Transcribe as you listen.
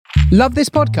Love this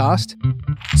podcast?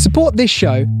 Support this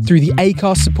show through the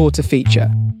Acast supporter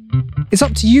feature. It's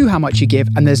up to you how much you give,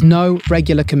 and there's no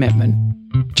regular commitment.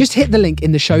 Just hit the link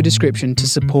in the show description to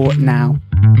support now.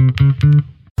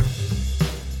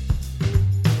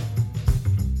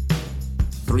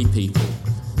 Three people,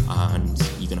 and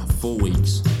you're going to have 4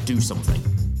 weeks. Do something.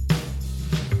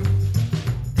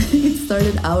 It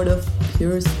started out of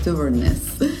pure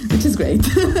stubbornness, which is great.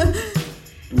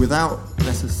 Without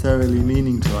necessarily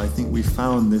meaning to, I think we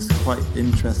found this quite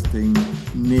interesting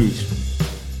niche.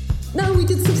 No, we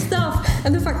did some stuff,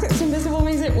 and the fact that it's invisible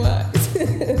means it works.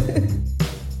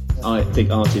 I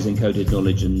think art is encoded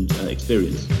knowledge and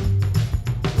experience.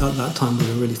 At that time, we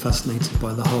were really fascinated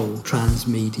by the whole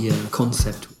transmedia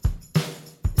concept.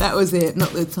 That was it,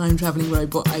 not the time-travelling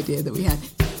robot idea that we had.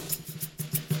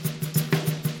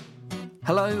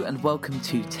 Hello and welcome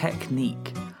to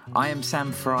Technique. I am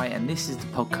Sam Fry, and this is the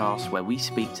podcast where we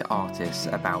speak to artists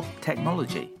about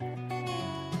technology.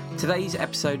 Today's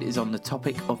episode is on the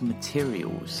topic of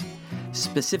materials.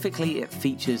 Specifically, it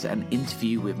features an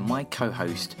interview with my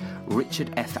co-host,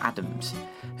 Richard F. Adams,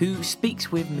 who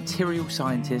speaks with material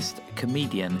scientist,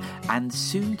 comedian, and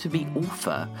soon-to-be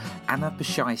author, Anna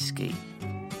Pshaysky.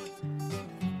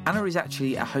 Anna is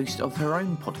actually a host of her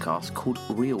own podcast called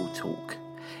Real Talk,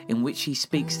 in which she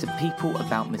speaks to people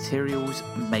about materials,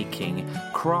 making,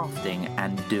 crafting,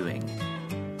 and doing.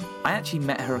 I actually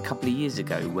met her a couple of years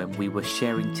ago when we were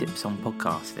sharing tips on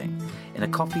podcasting in a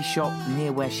coffee shop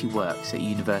near where she works at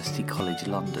University College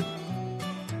London.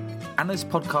 Anna's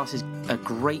podcast is a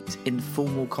great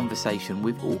informal conversation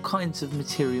with all kinds of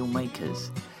material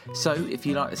makers. So if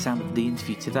you like the sound of the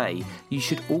interview today, you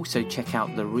should also check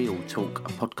out the Real Talk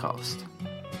podcast.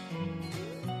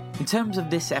 In terms of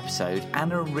this episode,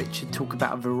 Anna and Richard talk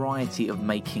about a variety of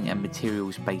making and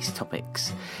materials-based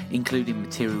topics, including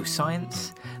material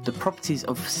science, the properties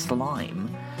of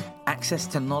slime, access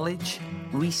to knowledge,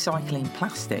 recycling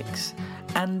plastics,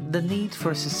 and the need for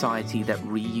a society that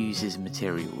reuses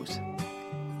materials.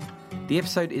 The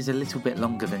episode is a little bit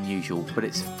longer than usual, but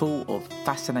it's full of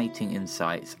fascinating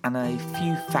insights and a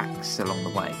few facts along the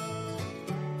way.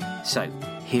 So,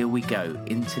 here we go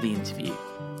into the interview.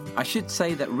 I should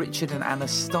say that Richard and Anna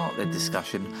start their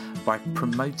discussion by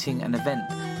promoting an event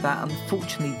that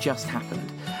unfortunately just happened,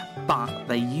 but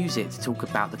they use it to talk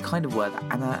about the kind of work that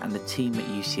Anna and the team at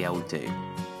UCL do.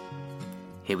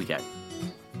 Here we go.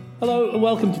 Hello and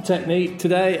welcome to Technique.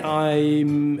 Today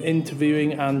I'm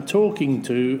interviewing and talking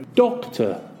to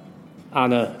Dr.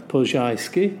 Anna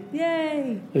Pshaysky.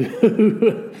 Yay!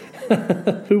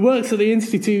 Who works at the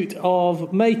Institute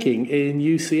of Making in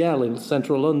UCL in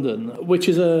central London, which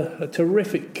is a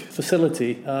terrific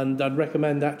facility, and I'd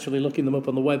recommend actually looking them up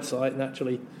on the website and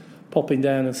actually popping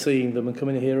down and seeing them and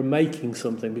coming here and making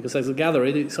something, because as a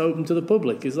gallery it's open to the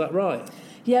public, is that right?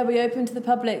 Yeah, we open to the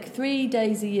public 3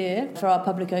 days a year for our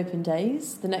public open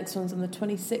days. The next one's on the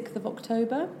 26th of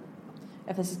October,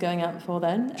 if this is going out before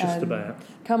then. Just about.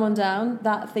 Come on down.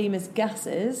 That theme is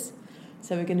gases.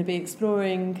 So we're going to be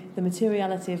exploring the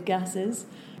materiality of gases.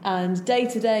 And day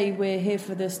to day, we're here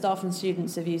for the staff and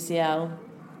students of UCL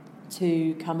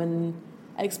to come and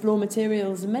explore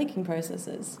materials and making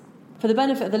processes. For the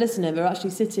benefit of the listener, we're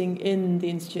actually sitting in the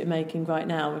Institute of Making right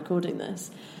now, recording this.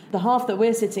 The half that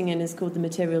we're sitting in is called the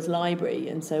Materials Library.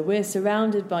 And so we're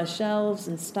surrounded by shelves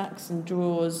and stacks and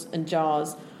drawers and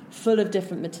jars full of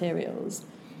different materials.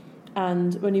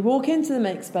 And when you walk into the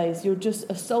make space, you're just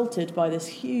assaulted by this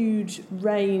huge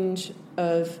range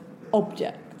of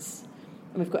objects.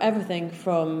 And we've got everything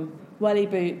from welly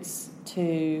boots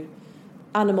to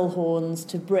animal horns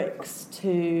to bricks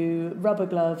to rubber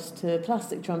gloves to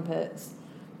plastic trumpets,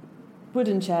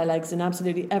 wooden chair legs, and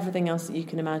absolutely everything else that you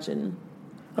can imagine.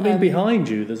 I mean, behind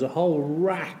you, there's a whole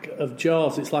rack of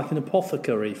jars. It's like an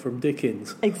apothecary from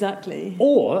Dickens. Exactly.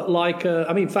 Or like,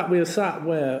 in fact, we were sat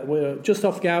we're just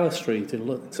off Gower Street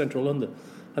in central London,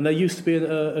 and there used to be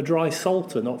a dry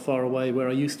salter not far away where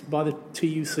I used to, by the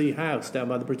TUC house down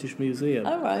by the British Museum.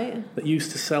 Oh, right. That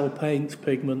used to sell paints,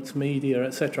 pigments, media,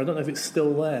 etc. I don't know if it's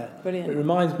still there. Brilliant. It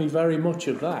reminds me very much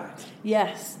of that.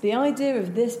 Yes. The idea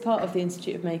of this part of the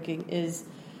Institute of Making is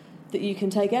that you can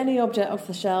take any object off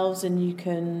the shelves and you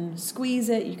can squeeze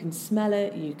it, you can smell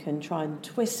it, you can try and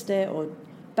twist it or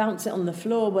bounce it on the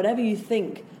floor, whatever you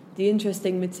think the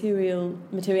interesting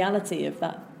materiality of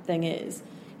that thing is,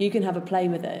 you can have a play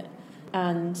with it.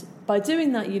 And by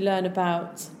doing that, you learn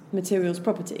about materials'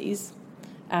 properties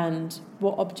and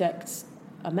what objects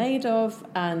are made of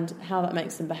and how that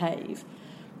makes them behave.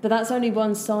 But that's only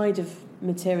one side of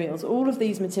materials. All of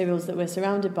these materials that we're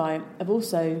surrounded by have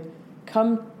also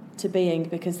come to being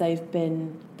because they've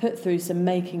been put through some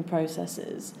making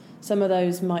processes. Some of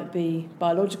those might be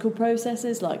biological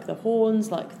processes, like the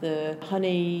horns, like the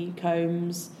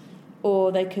honeycombs,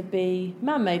 or they could be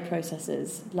man-made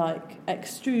processes, like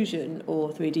extrusion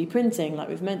or 3D printing, like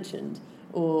we've mentioned,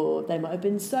 or they might have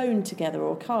been sewn together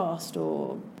or cast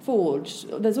or forged.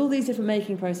 There's all these different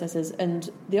making processes, and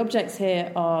the objects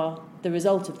here are the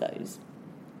result of those.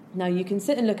 Now, you can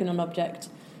sit and look at an object,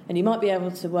 and you might be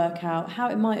able to work out how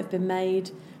it might have been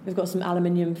made. We've got some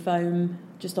aluminium foam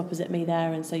just opposite me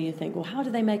there, and so you think, well, how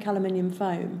do they make aluminium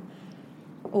foam?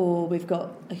 Or we've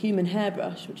got a human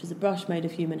hairbrush, which is a brush made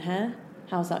of human hair.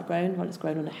 How's that grown? Well, it's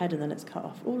grown on a head and then it's cut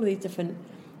off. All of these different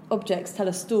objects tell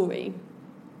a story.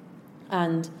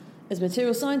 And as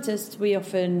material scientists, we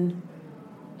often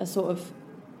are sort of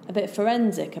a bit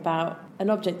forensic about an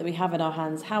object that we have in our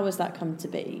hands. How has that come to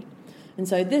be? And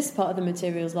so this part of the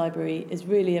materials library is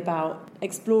really about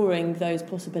exploring those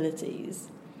possibilities.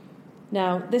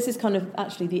 Now, this is kind of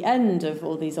actually the end of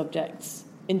all these objects'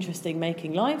 interesting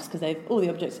making lives, because all the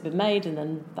objects have been made and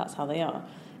then that's how they are.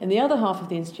 In the other half of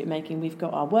the Institute Making, we've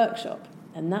got our workshop,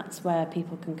 and that's where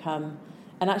people can come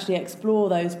and actually explore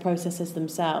those processes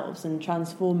themselves and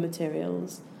transform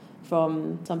materials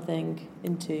from something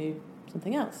into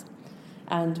something else.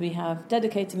 And we have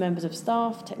dedicated members of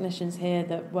staff, technicians here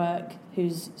that work,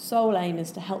 whose sole aim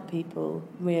is to help people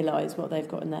realise what they've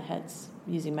got in their heads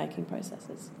using making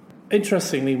processes.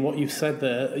 Interestingly, what you've said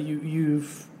there,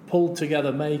 you've pulled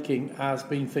together making as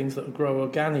being things that grow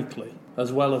organically,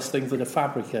 as well as things that are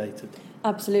fabricated.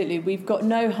 Absolutely. We've got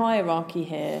no hierarchy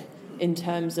here in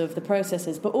terms of the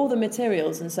processes, but all the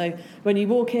materials. And so when you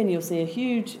walk in, you'll see a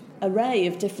huge array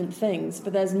of different things,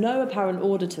 but there's no apparent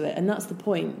order to it, and that's the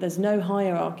point. There's no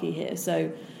hierarchy here.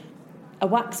 So a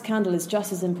wax candle is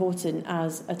just as important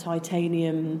as a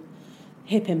titanium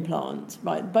hip implant,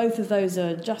 right? Both of those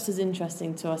are just as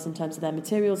interesting to us in terms of their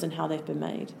materials and how they've been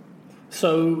made.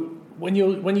 So when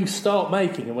you start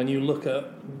making, and when you look at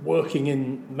working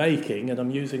in making, and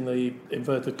I'm using the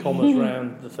inverted commas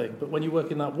around the thing, but when you work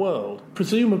in that world,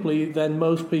 presumably then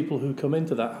most people who come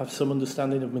into that have some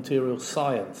understanding of material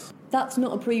science. That's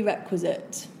not a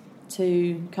prerequisite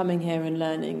to coming here and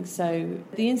learning. So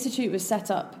the Institute was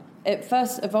set up, it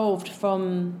first evolved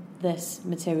from this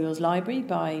materials library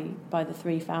by the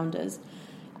three founders,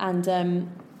 and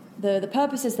the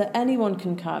purpose is that anyone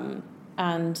can come.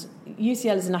 And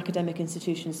UCL is an academic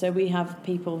institution, so we have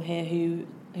people here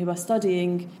who are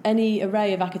studying any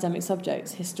array of academic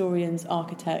subjects: historians,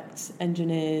 architects,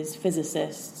 engineers,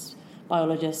 physicists,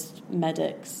 biologists,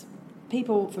 medics,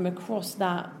 people from across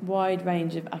that wide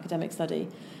range of academic study.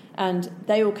 And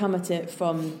they all come at it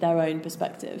from their own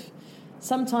perspective.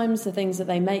 Sometimes the things that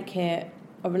they make here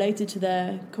are related to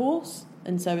their course,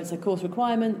 and so it's a course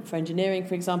requirement for engineering,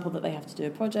 for example, that they have to do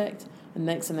a project and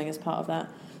make something as part of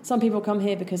that. Some people come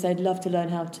here because they'd love to learn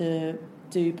how to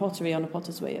do pottery on a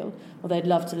potter's wheel, or they'd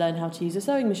love to learn how to use a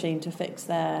sewing machine to fix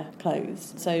their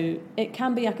clothes. So it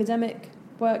can be academic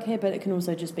work here, but it can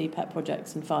also just be pet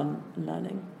projects and fun and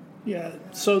learning. Yeah,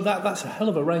 so that's a hell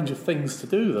of a range of things to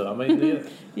do, though. I mean,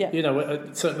 yeah. You know,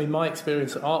 certainly my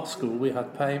experience at art school, we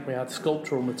had paint, we had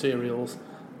sculptural materials,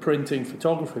 printing,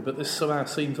 photography, but this somehow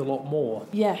seems a lot more.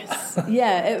 Yes,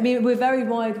 yeah. I mean, we're very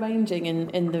wide-ranging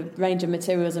in the range of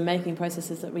materials and making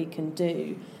processes that we can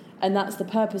do, and that's the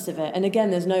purpose of it. And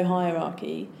again, there's no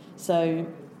hierarchy, so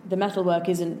the metalwork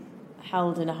isn't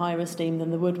held in a higher esteem than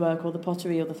the woodwork or the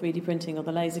pottery or the 3D printing or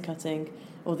the laser cutting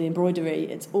or the embroidery.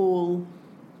 It's all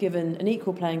given an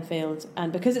equal playing field,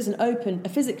 and because it's a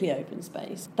physically open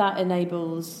space, that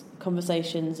enables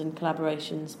conversations and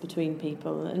collaborations between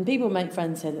people, and people make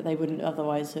friends here that they wouldn't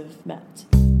otherwise have met.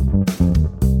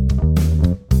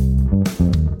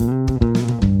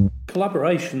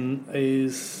 Collaboration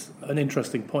is an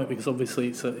interesting point because obviously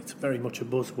it's very much a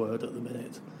buzzword at the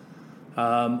minute,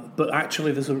 but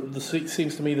actually it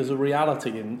seems to me there's a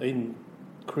reality in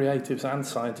creatives and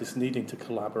scientists needing to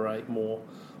collaborate more,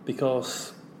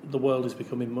 because the world is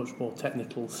becoming much more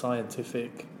technical,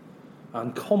 scientific,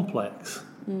 and complex.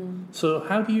 So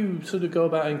how do you sort of go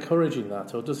about encouraging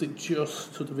that, or does it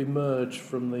just sort of emerge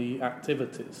from the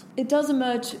activities? It does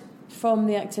emerge from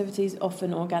the activities,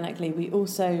 often organically. We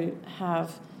also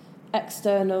have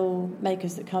external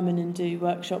makers that come in and do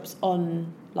workshops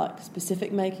on like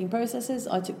specific making processes.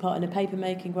 I took part in a paper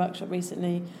making workshop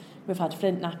recently. We've had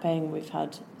flint knapping, we've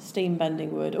had steam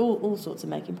bending wood, all sorts of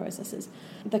making processes.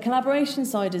 The collaboration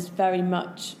side is very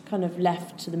much kind of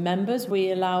left to the members.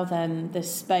 We allow them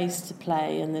this space to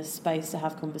play and this space to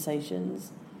have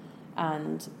conversations.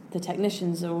 And the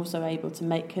technicians are also able to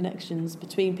make connections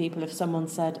between people. If someone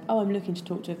said, I'm looking to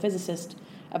talk to a physicist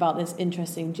about this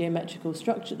interesting geometrical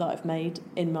structure that I've made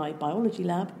in my biology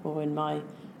lab or in my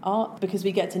art. Because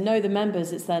we get to know the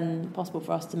members, it's then possible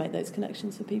for us to make those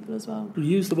connections for people as well. You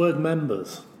use the word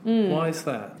members. Why is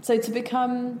that? So to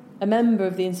become a member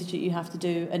of the Institute, you have to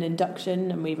do an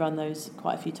induction, and we run those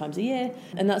quite a few times a year.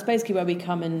 And that's basically where we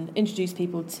come and introduce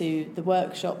people to the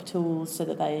workshop tools so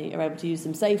that they are able to use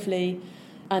them safely.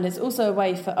 And it's also a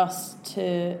way for us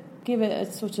to give it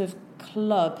a sort of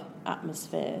club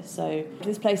atmosphere. So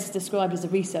this place is described as a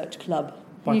research club.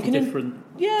 Like a different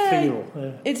feel.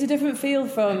 Yeah. It's a different feel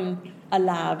from a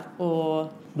lab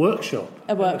or workshop.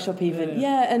 A workshop even.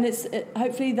 Yeah, and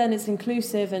hopefully then it's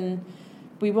inclusive, and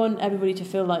we want everybody to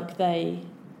feel like they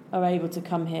are able to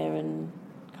come here and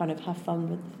kind of have fun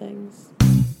with the things.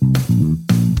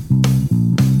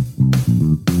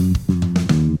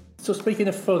 So speaking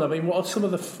of fun, I mean, what are some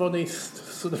of the funniest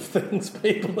sort of things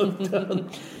people have done?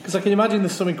 Because I can imagine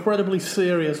there's some incredibly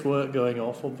serious work going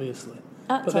off, obviously.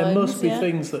 But there must be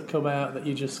things that come out that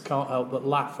you just can't help but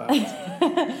laugh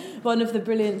at. One of the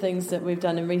brilliant things that we've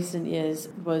done in recent years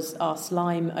was our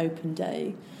slime open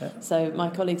day. Yeah. So my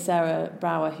colleague Sarah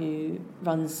Brower, who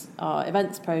runs our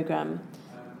events programme,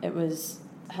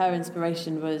 her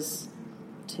inspiration was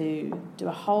to do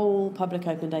a whole public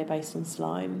open day based on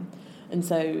slime. And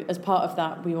so as part of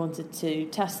that, we wanted to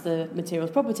test the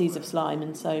materials properties of slime.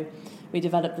 And so we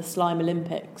developed the Slime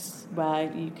Olympics,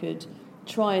 where you could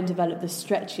try and develop the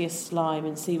stretchiest slime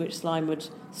and see which slime would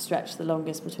stretch the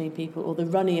longest between people, or the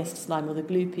runniest slime, or the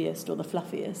gloopiest, or the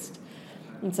fluffiest.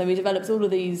 And so we developed all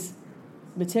of these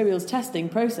materials testing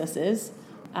processes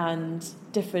and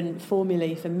different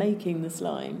formulae for making the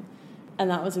slime. And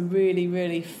that was a really,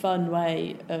 really fun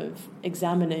way of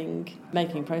examining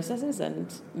making processes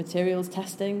and materials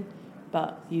testing,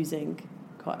 but using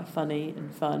quite a funny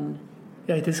and fun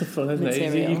Yeah, it is a fun, isn't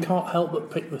material. it? You can't help but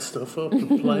pick the stuff up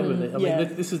and play with it. I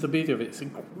mean, this is the beauty of it. It's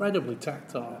incredibly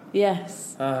tactile.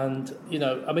 Yes. And,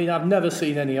 I mean, I've never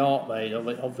seen any art made of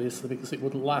it, obviously, because it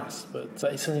wouldn't last. But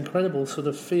it's an incredible sort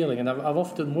of feeling. And I've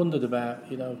often wondered about,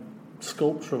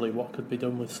 sculpturally what could be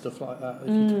done with stuff like that if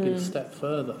you took it a step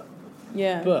further.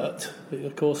 Yeah. But,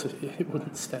 of course, it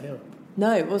wouldn't stay up.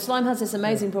 No. Well, slime has this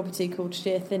amazing property called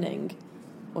shear thinning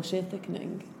or shear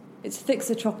thickening. It's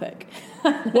thixotropic.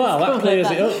 Well, that clears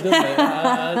it up, doesn't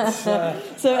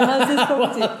it? So it has this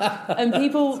property. And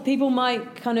people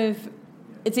might kind of...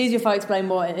 It's easier if I explain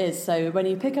what it is. So when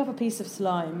you pick up a piece of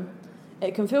slime,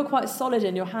 it can feel quite solid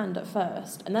in your hand at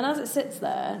first. And then as it sits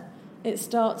there, it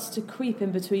starts to creep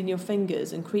in between your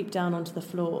fingers and creep down onto the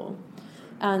floor.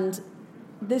 And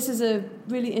this is a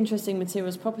really interesting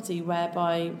materials property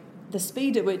whereby the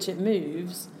speed at which it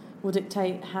moves will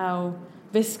dictate how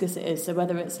viscous it is, so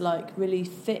whether it's like really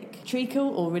thick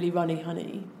treacle or really runny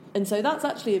honey. And so that's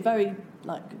actually a very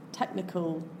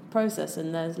technical process,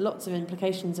 and there's lots of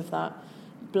implications of that.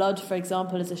 Blood, for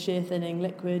example, is a shear thinning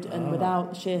liquid, and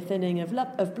without shear thinning of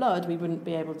blood, we wouldn't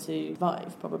be able to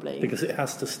survive, probably. Because it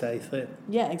has to stay thin.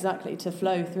 Yeah, exactly, to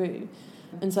flow through.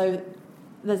 And so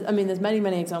there's many,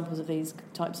 many examples of these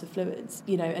types of fluids.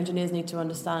 Engineers need to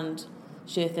understand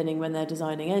shear thinning when they're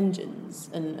designing engines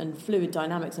and fluid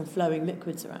dynamics and flowing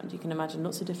liquids around. You can imagine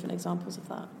lots of different examples of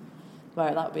that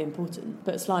where that would be important.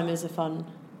 But slime is a fun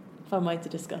way to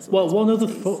discuss. Well, one other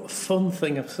fun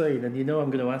thing I've seen, and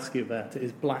I'm going to ask you about it,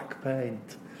 is black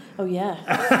paint. Oh, yeah.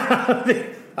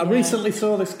 I recently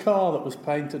saw this car that was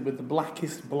painted with the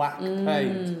blackest black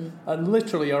paint, and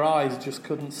literally your eyes just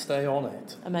couldn't stay on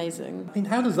it. Amazing. I mean,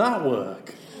 how does that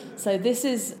work? So it's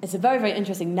a very, very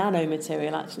interesting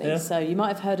nanomaterial, actually. Yeah. So you might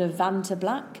have heard of Vanta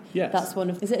Black. Yes.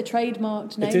 That's is it a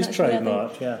trademarked name? It is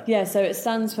trademarked, yeah. Yeah, so it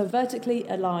stands for Vertically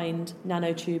Aligned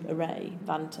Nanotube Array,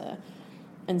 Vanta.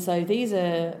 And so these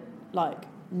are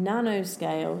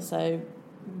nanoscale, so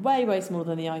way, way smaller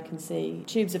than the eye can see,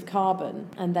 tubes of carbon,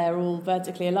 and they're all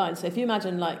vertically aligned. So if you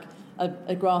imagine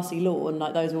a grassy lawn,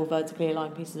 those are all vertically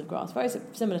aligned pieces of grass, very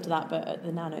similar to that, but at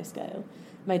the nanoscale,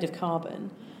 made of carbon.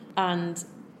 And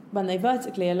when they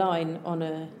vertically align on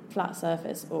a flat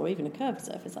surface, or even a curved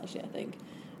surface, actually, I think,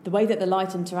 the way that the light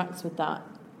interacts with that,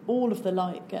 all of the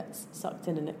light gets sucked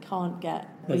in and it can't get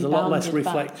There's a lot less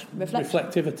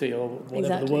reflectivity, or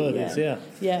whatever the word is, yeah.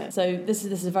 Yeah, so this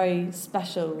is a very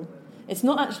special... It's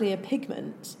not actually a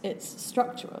pigment, it's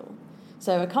structural.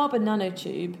 So a carbon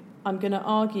nanotube, I'm going to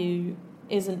argue,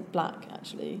 isn't black,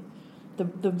 actually.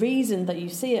 The reason that you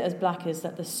see it as black is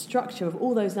that the structure of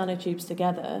all those nanotubes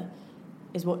together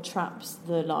is what traps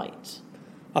the light.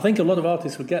 I think a lot of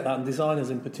artists would get that, and designers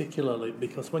in particular,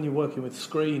 because when you're working with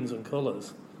screens and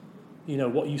colours,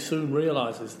 what you soon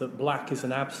realise is that black is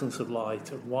an absence of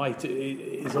light, and white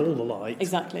is all the light.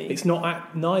 Exactly. It's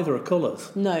not neither are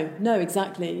colours. No,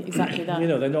 exactly that.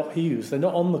 They're not hues. They're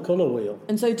not on the colour wheel.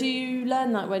 And so, do you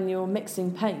learn that when you're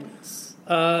mixing paints?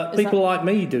 People like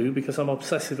me do, because I'm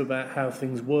obsessive about how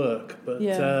things work. But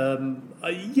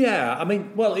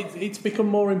it's become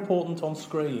more important on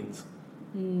screens.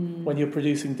 When you're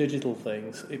producing digital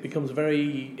things, it becomes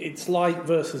it's light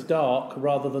versus dark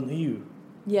rather than hue.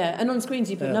 Yeah, and on screens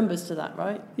you put numbers to that,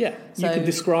 right? Yeah, so you can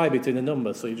describe it in a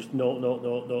number, so you just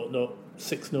 0,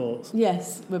 6 noughts.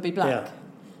 Yes, would be black.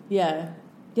 Yeah,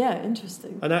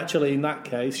 interesting. And actually, in that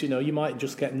case, you might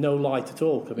just get no light at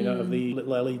all coming out of the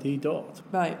little LED dot.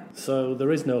 Right. So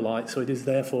there is no light, so it is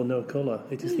therefore no colour.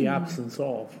 It is the absence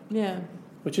of. Yeah.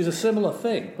 Which is a similar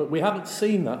thing, but we haven't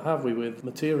seen that, have we, with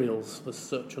materials as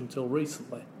such until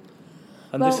recently.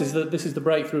 And this is the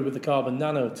breakthrough with the carbon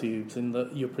nanotubes, in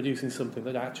that you're producing something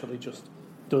that actually just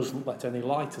doesn't let any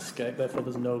light escape, therefore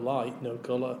there's no light, no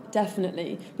colour.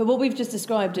 Definitely. But what we've just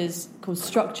described is called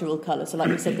structural colour. So like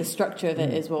we said, the structure of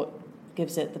it is what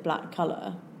gives it the black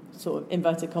colour, sort of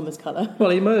inverted commas colour.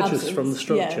 Well, it emerges from the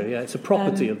structure, it's a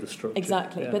property of the structure.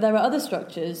 Exactly. Yeah. But there are other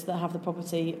structures that have the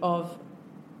property of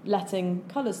letting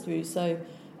colours through.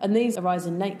 And these arise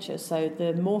in nature. So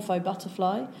the Morpho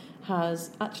butterfly has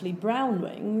actually brown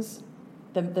wings.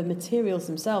 The materials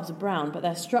themselves are brown, but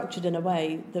they're structured in a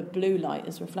way that blue light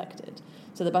is reflected.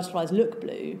 So the butterflies look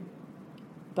blue,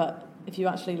 but if you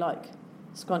actually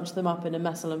scrunch them up in a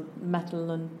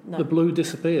the blue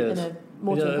disappears. In a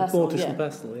mortar and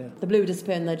pestle. The blue would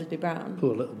disappear and they'd just be brown.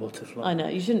 Poor little butterfly. I know,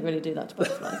 you shouldn't really do that to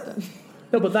butterflies. But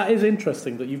No, but that is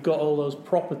interesting that you've got all those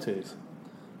properties.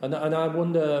 And I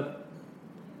wonder,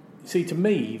 see, to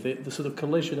me, the sort of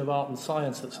collision of art and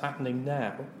science that's happening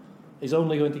now is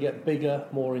only going to get bigger,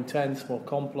 more intense, more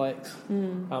complex,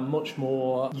 and much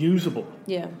more usable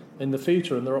in the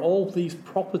future. And there are all these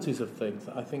properties of things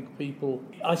that I think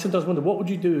I sometimes wonder, what would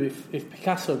you do if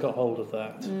Picasso got hold of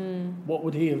that? What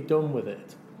would he have done with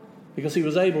it? Because he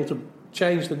was able to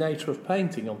change the nature of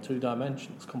painting on 2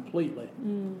 dimensions completely.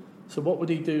 So what would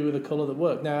he do with a colour that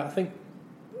worked? Now, I think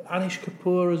Anish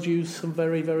Kapoor has used some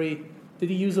very, very... Did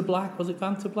he use a black? Was it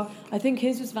Vanta Black? I think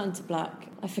his was Vanta Black.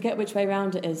 I forget which way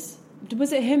round it is.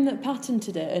 Was it him that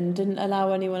patented it and didn't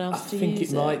allow anyone else to use it? I think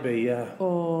it might be, yeah.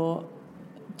 Or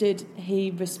did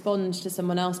he respond to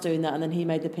someone else doing that and then he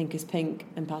made the pink is pink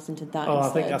and patented that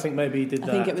instead? I think maybe he did that.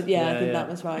 I think it was, I think that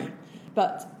was right.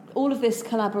 But all of this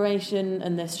collaboration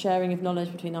and this sharing of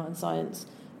knowledge between art and science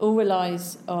all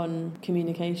relies on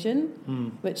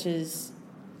communication, which is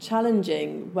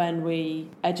challenging when we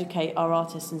educate our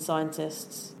artists and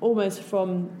scientists almost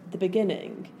from the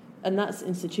beginning. And that's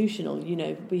institutional.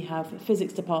 We have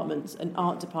physics departments and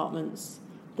art departments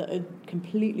that are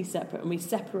completely separate, and we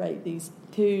separate these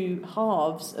 2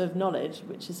 halves of knowledge,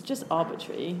 which is just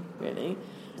arbitrary, really.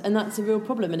 And that's a real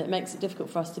problem, and it makes it difficult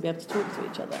for us to be able to talk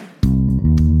to each other.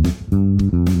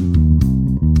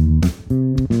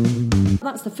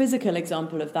 That's the physical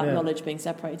example of that knowledge being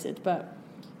separated. But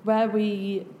where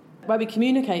we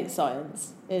communicate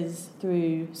science is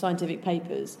through scientific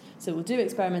papers. So we'll do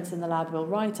experiments in the lab, we'll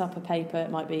write up a paper, it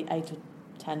might be 8 or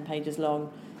 10 pages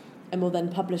long, and we'll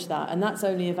then publish that. And that's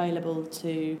only available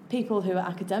to people who are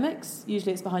academics.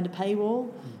 Usually it's behind a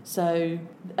paywall. So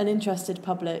an interested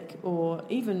public or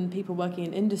even people working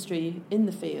in industry in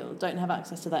the field don't have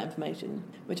access to that information,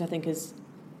 which I think is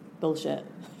bullshit,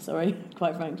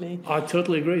 quite frankly. I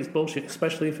totally agree, it's bullshit,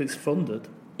 especially if it's funded.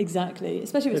 Exactly,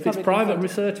 especially if it's private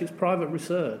research. It's private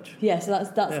research. Yeah, so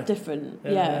that's different.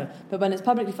 Yeah. But when it's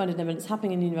publicly funded and when it's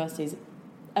happening in universities,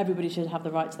 everybody should have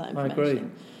the right to that information. I agree.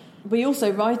 We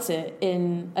also write it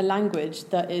in a language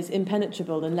that is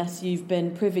impenetrable unless you've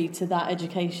been privy to that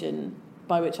education.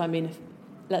 By which I mean,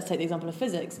 let's take the example of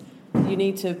physics. You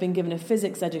need to have been given a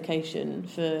physics education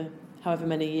for however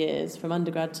many years, from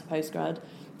undergrad to postgrad,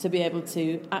 to be able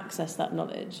to access that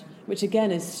knowledge, which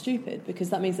again is stupid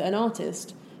because that means that an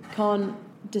artist can't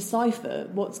decipher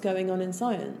what's going on in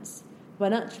science,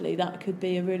 when actually that could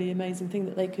be a really amazing thing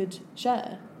that they could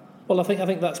share. Well, I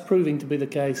think that's proving to be the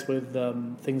case with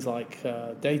things like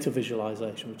data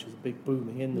visualization, which is a big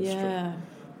booming industry,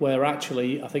 where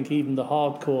actually I think even the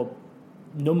hardcore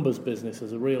numbers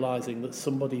businesses are realising that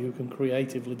somebody who can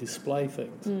creatively display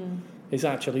things is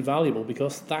actually valuable,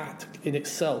 because that in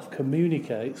itself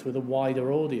communicates with a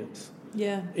wider audience.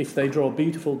 Yeah. If they draw a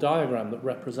beautiful diagram that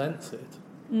represents it,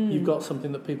 you've got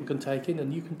something that people can take in,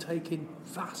 and you can take in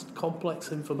vast,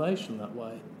 complex information that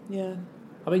way. Yeah.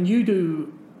 I mean, you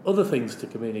do other things to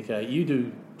communicate. You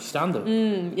do stand-up.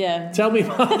 Yeah. Tell me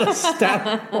about the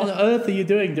stand. What on earth are you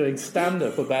doing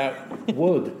stand-up about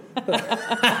wood? It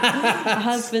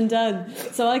has been done.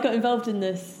 So I got involved in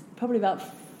this probably about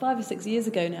 5 or 6 years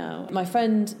ago now. My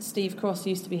friend Steve Cross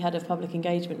used to be head of public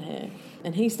engagement here,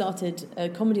 and he started a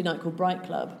comedy night called Bright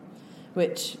Club,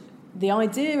 which the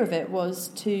idea of it was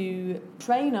to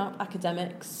train up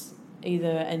academics, either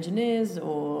engineers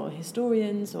or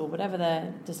historians or whatever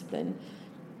their discipline,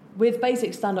 with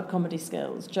basic stand-up comedy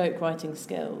skills, joke writing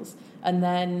skills, and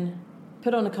then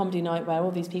put on a comedy night where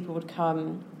all these people would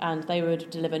come and they would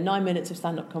deliver 9 minutes of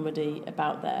stand-up comedy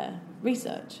about their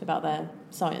research, about their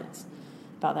science,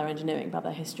 about their engineering, about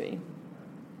their history.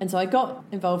 And so I got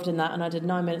involved in that, and I did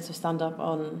 9 minutes of stand-up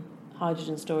on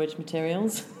hydrogen storage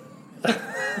materials.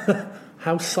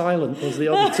 How silent was the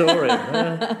auditorium?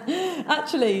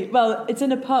 Actually, well, it's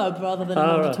in a pub rather than an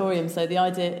auditorium, right. So the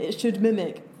idea, it should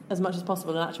mimic as much as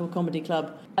possible an actual comedy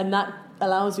club, and that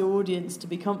allows your audience to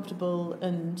be comfortable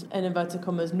and, in inverted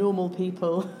commas, normal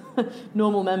people,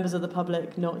 normal members of the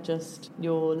public, not just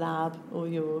your lab or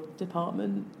your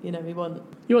department. You know, you want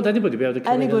anybody to be able to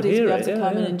come in and hear it.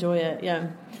 And enjoy it.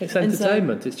 Yeah, it's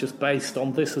entertainment. It's just based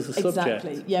on this as a subject.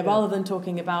 Exactly. Yeah, rather than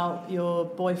talking about your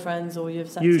boyfriends or your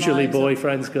sex usually lives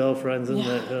boyfriends, girlfriends, isn't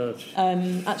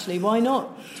it? Actually, why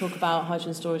not talk about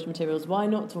hydrogen storage materials? Why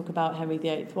not talk about Henry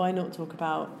VIII? Why not talk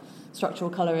about structural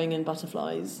colouring in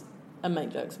butterflies and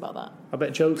make jokes about that? I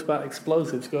bet jokes about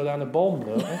explosives go down a bomb,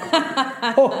 don't they?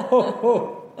 Ho, ho,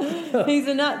 ho. He's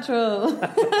a natural.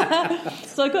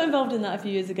 So I got involved in that a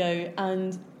few years ago,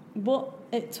 and what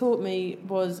it taught me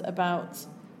was about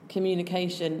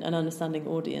communication and understanding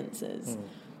audiences.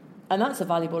 And that's a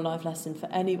valuable life lesson for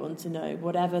anyone to know,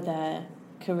 whatever their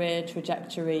career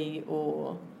trajectory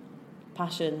or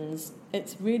passions.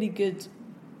 It's really good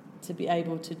to be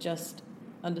able to just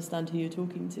understand who you're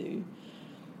talking to.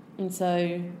 And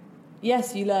so,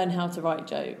 yes, you learn how to write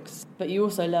jokes, but you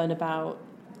also learn about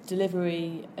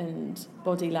delivery and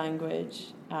body language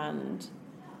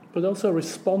but also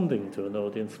responding to an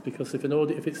audience, because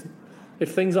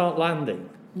if things aren't landing,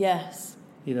 yes,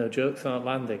 jokes aren't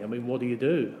landing, I mean, what do you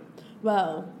do?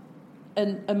 Well,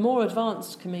 a more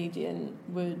advanced comedian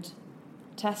would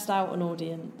test out an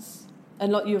audience,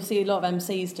 and you'll see a lot of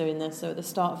MCs doing this. So at the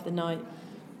start of the night,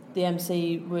 the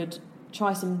MC would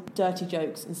try some dirty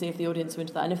jokes and see if the audience are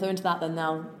into that, and if they're into that, then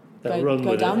they'll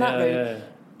go down that route. Yeah.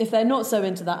 If they're not so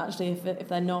into that, actually, if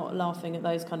they're not laughing at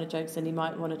those kind of jokes, then you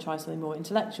might want to try something more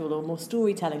intellectual or more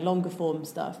storytelling, longer form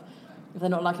stuff. If they're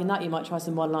not liking that, you might try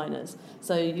some one-liners.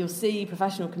 So you'll see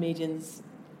professional comedians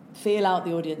feel out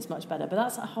the audience much better, but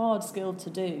that's a hard skill to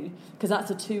do, because that's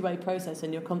a two-way process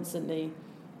and you're constantly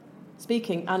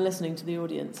speaking and listening to the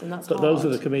audience, and that's hard. But those are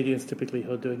the comedians typically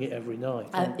who are doing it every night.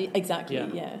 Exactly,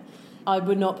 yeah. I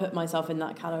would not put myself in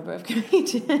that calibre of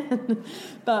comedian,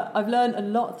 but I've learned a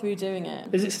lot through doing it.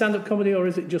 Is it stand-up comedy or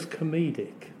is it just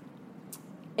comedic?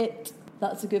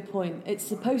 That's a good point. It's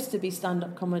supposed to be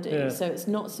stand-up comedy, so it's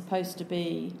not supposed to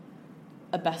be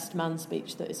a best man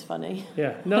speech that is funny.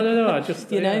 Yeah, no. I just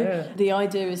the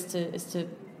idea is to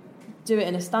do it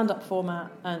in a stand-up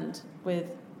format and with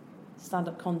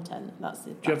stand-up content.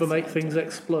 Do you ever make things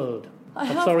explode?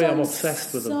 I'm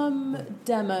obsessed with them. Some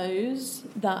demos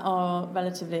that are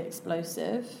relatively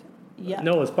explosive. Yeah.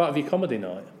 No, as part of your comedy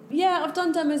night. Yeah, I've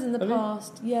done demos in the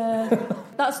past. Yeah,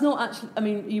 that's not actually. I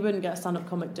mean, you wouldn't get a stand-up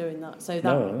comic doing that. So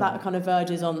that kind of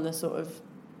verges on the sort of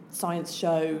science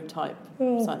show type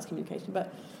science communication.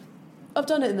 But I've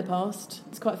done it in the past.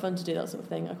 It's quite fun to do that sort of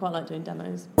thing. I quite like doing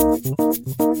demos.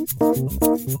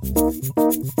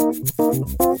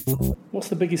 What's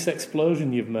the biggest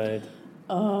explosion you've made?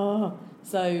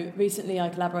 So recently I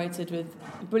collaborated with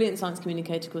a brilliant science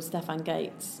communicator called Stefan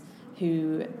Gates,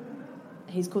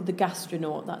 he's called the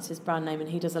Gastronaut, that's his brand name, and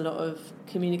he does a lot of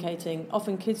communicating,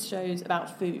 often kids shows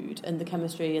about food and the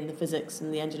chemistry and the physics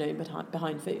and the engineering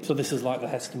behind food. So this is like the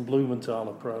Heston Blumenthal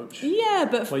approach? Yeah,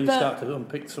 but... Where you start to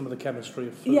unpick some of the chemistry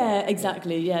of food. Yeah,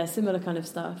 exactly, yeah, similar kind of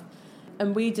stuff.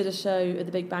 And we did a show at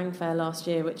the Big Bang Fair last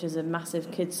year, which is a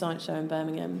massive kids' science show in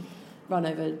Birmingham, run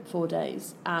over 4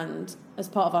 days, and as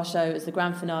part of our show, as the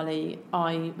grand finale,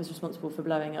 I was responsible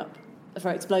for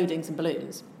exploding some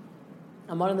balloons,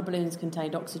 and one of the balloons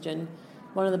contained oxygen,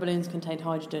 one of the balloons contained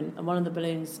hydrogen, and one of the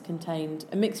balloons contained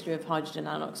a mixture of hydrogen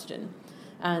and oxygen.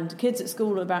 And kids at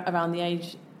school around the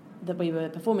age that we were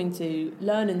performing to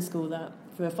learn in school that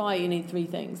for a fire you need three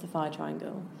things, the fire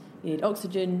triangle. You need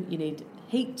oxygen, you need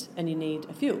heat, and you need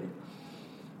a fuel.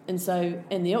 And so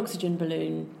in the oxygen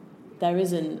balloon, there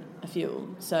isn't a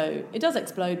fuel. So it does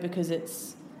explode because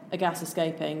it's a gas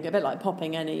escaping, a bit like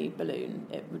popping any balloon.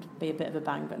 It would be a bit of a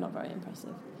bang, but not very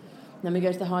impressive. Then we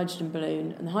go to the hydrogen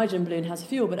balloon, and the hydrogen balloon has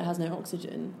fuel, but it has no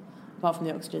oxygen, apart from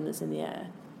the oxygen that's in the air.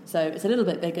 So it's a little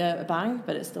bit bigger, a bang,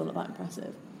 but it's still not that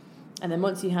impressive. And then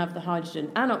once you have the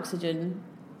hydrogen and oxygen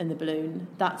in the balloon,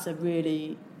 that's a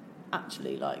really,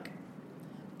 actually, like,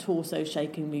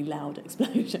 torso-shakingly loud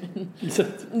explosion.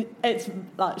 It's,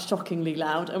 like, shockingly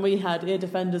loud. And we had ear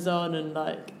defenders on, and,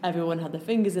 like, everyone had their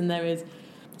fingers in their ears.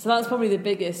 So that's probably the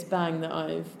biggest bang that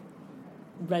I've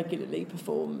regularly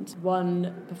performed.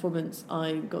 One performance,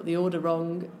 I got the order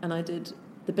wrong, and I did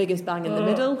the biggest bang in the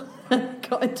middle.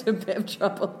 Got into a bit of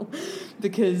trouble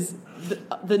because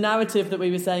the narrative that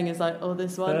we were saying is like, oh,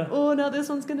 this one, oh, no, this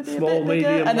one's going to be small, a bit bigger,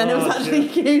 medium, and then large, it was actually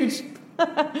huge.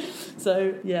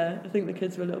 So yeah, I think the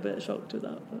kids were a little bit shocked with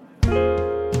that.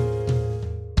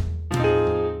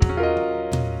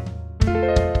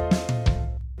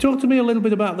 Talk to me a little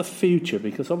bit about the future,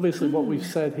 because obviously what we've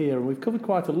said here, and we've covered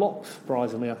quite a lot,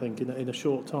 surprisingly, I think, in a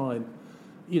short time.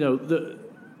 You know,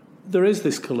 there is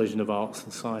this collision of arts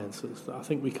and sciences that I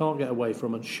think we can't get away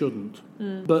from and shouldn't.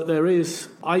 But there is,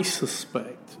 I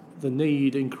suspect, the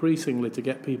need increasingly to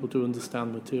get people to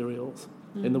understand materials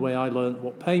in the way I learned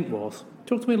what paint was.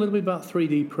 Talk to me a little bit about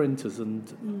 3D printers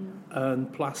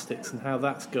and plastics and how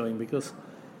that's going, because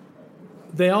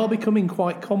they are becoming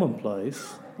quite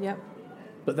commonplace. Yep.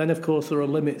 But then, of course, there are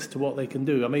limits to what they can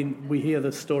do. I mean, we hear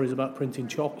the stories about printing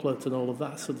chocolate and all of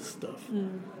that sort of stuff.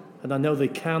 And I know they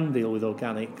can deal with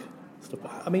organic stuff.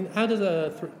 I mean, how does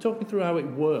talk me through how it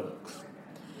works.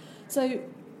 So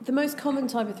the most common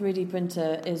type of 3D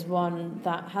printer is one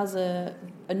that has a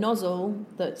nozzle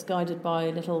that's guided by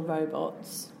little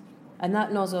robots, and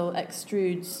that nozzle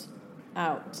extrudes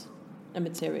out a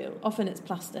material. Often it's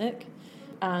plastic,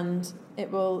 and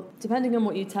it will, depending on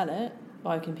what you tell it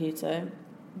by a computer,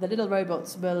 the little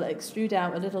robots will extrude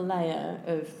out a little layer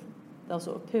of, they'll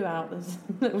sort of poo out this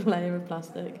little layer of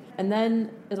plastic, and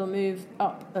then it'll move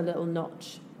up a little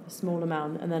notch, a small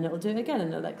amount, and then it'll do it again,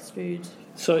 and it'll extrude.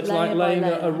 So it's like laying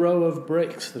a row of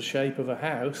bricks the shape of a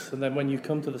house, and then when you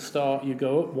come to the start, you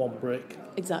go up one brick.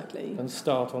 Exactly. And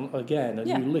start on again, and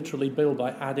you literally build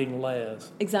by adding layers.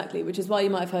 Exactly, which is why you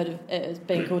might have heard of it as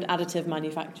being called additive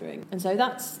manufacturing. And so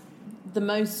that's the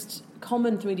most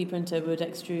common 3D printer would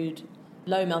extrude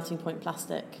low melting point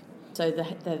plastic. So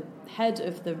the head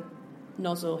of the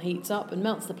nozzle heats up and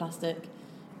melts the plastic,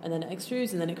 and then it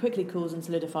extrudes, and then it quickly cools and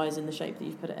solidifies in the shape that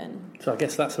you've put it in. So I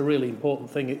guess that's a really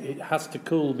important thing. It has to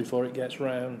cool before it gets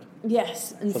round.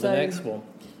 Yes, and for the next one.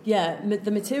 Yeah, the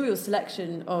material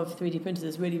selection of 3D printers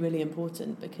is really, really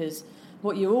important, because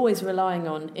what you're always relying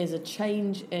on is a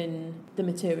change in the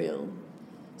material.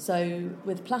 So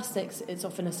with plastics, it's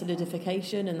often a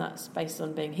solidification, and that's based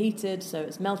on being heated, so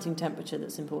it's melting temperature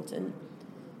that's important.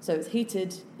 So it's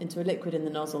heated into a liquid in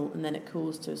the nozzle, and then it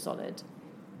cools to a solid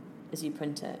as you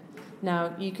print it.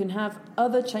 Now, you can have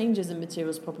other changes in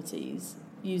materials properties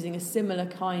using a similar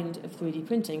kind of 3D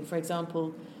printing. For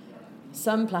example,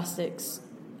 some plastics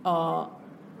are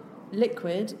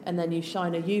liquid, and then you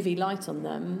shine a UV light on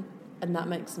them, and that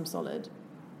makes them solid.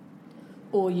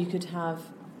 Or you could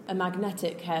have a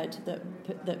magnetic head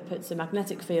that puts a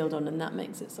magnetic field on, and that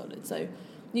makes it solid. So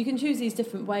you can choose these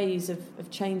different ways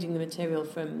of changing the material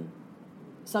from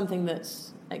something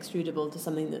that's extrudable to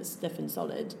something that's stiff and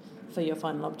solid for your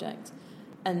final object.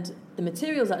 And the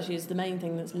materials actually is the main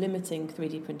thing that's limiting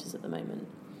 3D printers at the moment,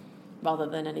 rather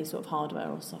than any sort of hardware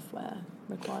or software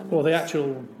requirements. Well, the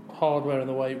actual hardware and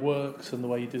the way it works and the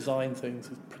way you design things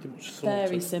is pretty much sorted.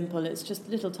 Very simple. It's just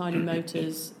little tiny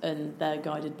motors, and they're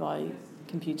guided by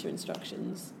computer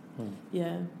instructions.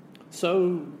 Yeah.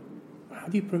 So, how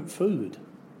do you print food?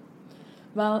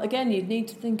 Well, again, you'd need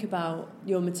to think about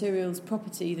your material's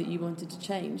property that you wanted to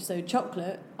change. So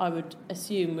chocolate, I would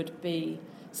assume, would be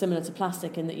similar to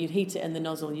plastic in that you'd heat it in the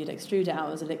nozzle, you'd extrude it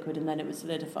out as a liquid, and then it would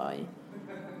solidify,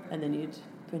 and then you'd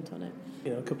print on it.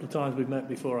 You know, a couple of times we've met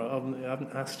before, I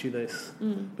haven't asked you this,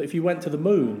 but if you went to the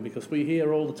moon, because we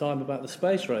hear all the time about the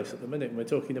space race at the minute, and we're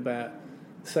talking about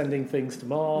sending things to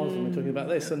Mars, and we're talking about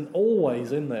this, and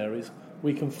always in there is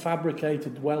we can fabricate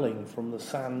a dwelling from the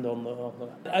sand on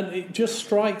the... And it just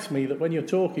strikes me that when you're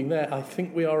talking there, I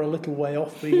think we are a little way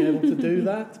off being able to do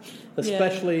that,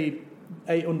 especially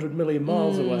 800 million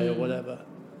miles away or whatever.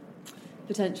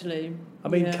 Potentially. I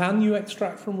mean, can you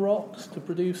extract from rocks to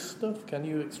produce stuff? Can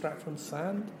you extract from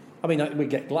sand? I mean, we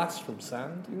get glass from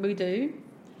sand. We do.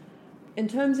 In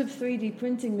terms of 3D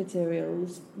printing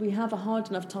materials, we have a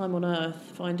hard enough time on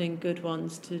Earth finding good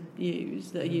ones to use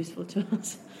that are useful to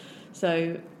us.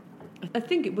 So I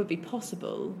think it would be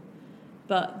possible,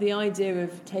 but the idea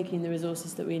of taking the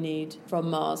resources that we need from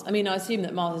Mars, I mean, I assume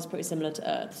that Mars is pretty similar to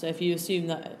Earth, so if you assume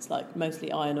that it's like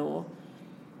mostly iron ore,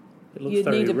 It looks You'd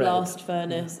very need a red. blast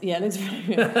furnace. Yeah, it looks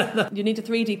very red. You need to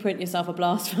 3D print yourself a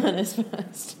blast furnace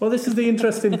first. Well, this is the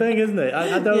interesting thing, isn't it?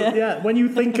 I don't. Yeah. When you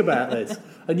think about this,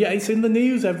 and yet it's in the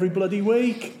news every bloody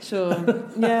week. Sure.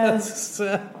 Yeah.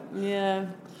 Yeah.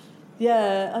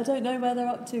 Yeah. I don't know where they're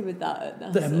up to with that at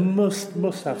NASA. They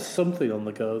must have something on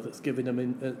the go that's giving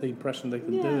them the impression they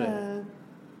can do it.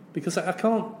 Because I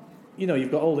can't. You know,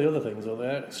 you've got all the other things over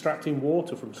there, extracting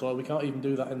water from soil. We can't even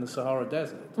do that in the Sahara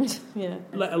Desert. Yeah.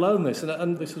 Let alone this.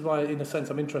 And this is why, in a sense,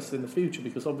 I'm interested in the future,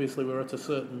 because obviously we're at a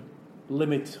certain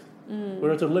limit.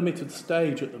 We're at a limited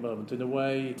stage at the moment. In a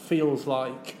way, it feels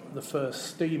like the first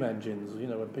steam engines, you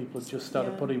know, when people had just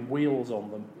started putting wheels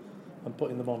on them and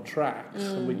putting them on tracks,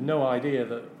 and with no idea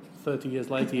that 30 years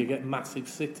later you get massive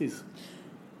cities.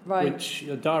 Right. Which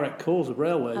a direct cause of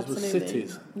railways Absolutely. was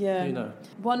cities. Yeah. You know.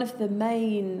 One of the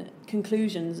main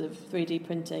conclusions of 3D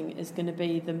printing is going to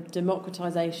be the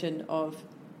democratization of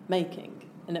making,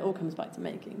 and it all comes back to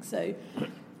making. So,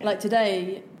 like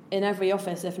today, in every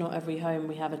office, if not every home,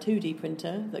 we have a 2D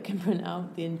printer that can print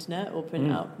out the internet or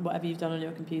print out whatever you've done on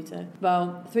your computer.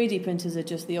 Well, 3D printers are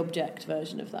just the object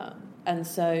version of that. And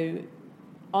so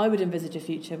I would envisage a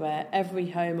future where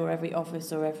every home or every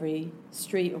office or every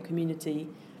street or community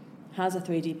has a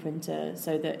 3D printer,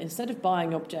 so that instead of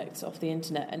buying objects off the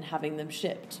internet and having them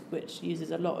shipped, which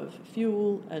uses a lot of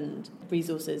fuel and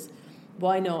resources,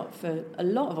 why not, for a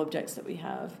lot of objects that we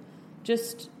have,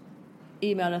 just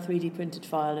email a 3D printed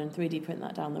file and 3D print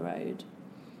that down the road?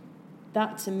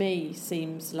 That to me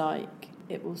seems like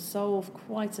it will solve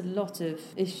quite a lot of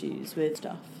issues with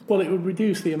stuff. Well, it would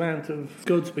reduce the amount of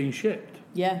goods being shipped.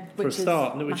 Yeah, for a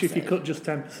start, which if you massive. cut just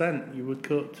 10%, you would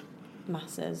cut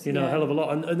Masses. a hell of a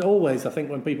lot. And always, I think,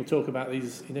 when people talk about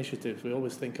these initiatives, we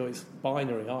always think, it's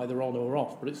binary, either on or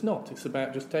off. But it's not. It's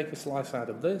about just take a slice out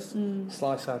of this,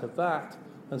 slice out of that,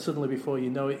 and suddenly, before you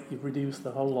know it, you've reduced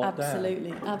the whole lot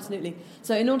down. Absolutely.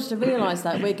 So in order to realise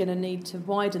that, we're going to need to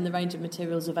widen the range of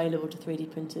materials available to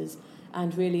 3D printers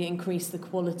and really increase the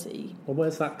quality. Well,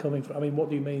 where's that coming from? I mean, what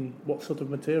do you mean? What sort of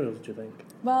materials do you think?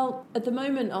 Well, at the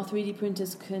moment, our 3D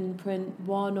printers can print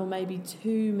one or maybe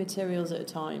two materials at a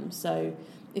time. So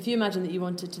if you imagine that you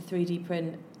wanted to 3D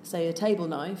print, say, a table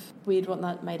knife, we'd want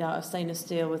that made out of stainless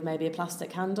steel with maybe a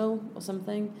plastic handle or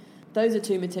something. Those are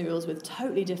two materials with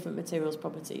totally different materials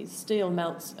properties. Steel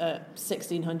melts at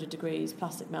 1600 degrees,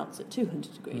 plastic melts at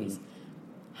 200 degrees.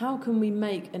 How can we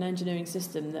make an engineering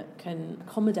system that can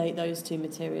accommodate those two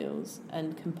materials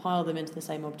and compile them into the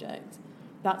same object?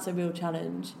 That's a real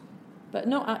challenge, but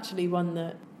not actually one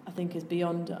that I think is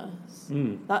beyond us.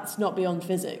 That's not beyond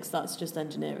physics, that's just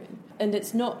engineering. And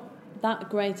it's not that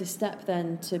great a step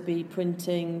then to be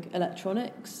printing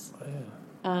electronics.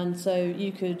 And so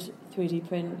you could 3D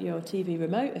print your TV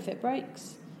remote if it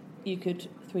breaks. You could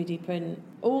 3D print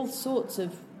all sorts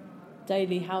of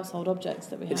daily household objects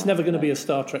that we have. It's never going to be a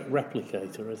Star Trek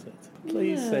replicator, is it?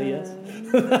 Please say yes.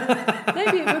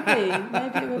 Maybe it would be.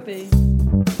 Maybe it would be.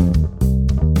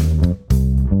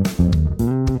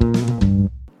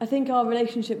 I think our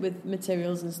relationship with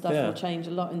materials and stuff will change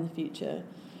a lot in the future.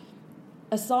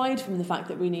 Aside from the fact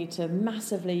that we need to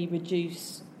massively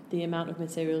reduce the amount of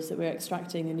materials that we're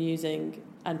extracting and using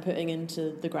and putting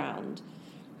into the ground,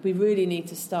 we really need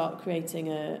to start creating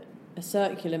a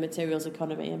circular materials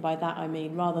economy. And by that I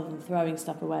mean, rather than throwing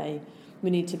stuff away, we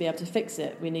need to be able to fix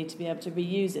it, we need to be able to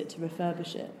reuse it, to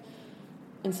refurbish it.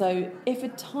 And so if a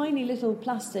tiny little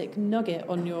plastic nugget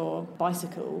on your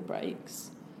bicycle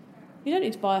breaks, you don't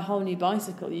need to buy a whole new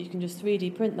bicycle, you can just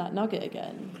 3D print that nugget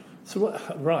again. So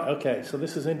right, okay, so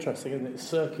this is interesting, isn't it?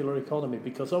 Circular economy,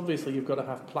 because obviously you've got to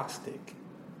have plastic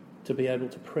to be able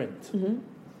to print,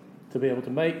 to be able to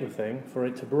make the thing, for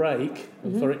it to break,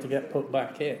 and for it to get put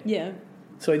back in. Yeah.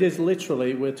 So it is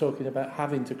literally, we're talking about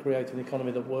having to create an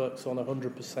economy that works on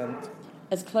 100%.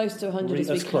 As close to 100 as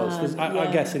we as close, can.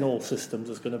 I guess in all systems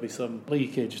there's going to be some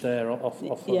leakage there off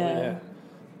of the air.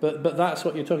 But that's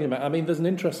what you're talking about. I mean, there's an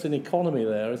interesting economy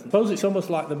there, isn't there? I suppose it's almost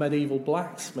like the medieval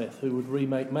blacksmith who would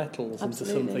remake metals into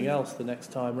something else the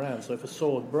next time round. So if a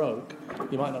sword broke,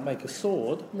 you might not make a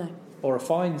sword or a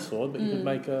fine sword, but you could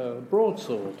make a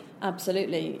broadsword.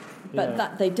 Absolutely.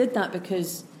 But they did that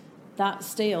because that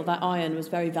steel, that iron, was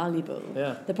very valuable.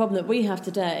 Yeah. The problem that we have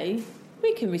today,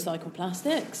 we can recycle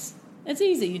plastics. It's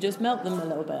easy, you just melt them a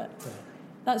little bit. Yeah.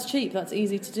 That's cheap, that's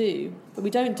easy to do, but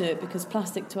we don't do it because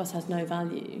plastic to us has no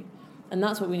value. And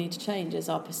that's what we need to change, is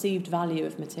our perceived value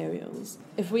of materials.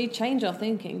 If we change our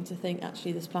thinking to think,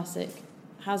 actually, this plastic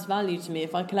has value to me,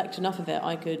 if I collect enough of it,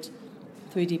 I could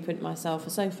 3D print myself a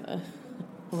sofa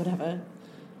or whatever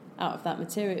out of that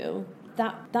material,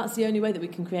 that's the only way that we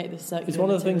can create this circular. It's one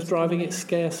of the things materials driving economy. its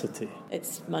scarcity.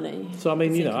 It's money. So, I mean,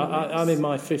 It's you know, economics. I'm in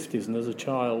my 50s, and as a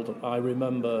child, I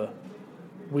remember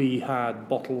we had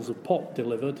bottles of pop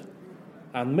delivered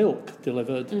and milk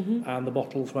delivered, and the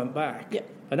bottles went back. Yep.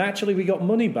 And actually, we got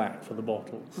money back for the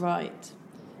bottles. Right.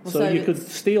 Well, So you could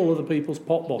it's- steal other people's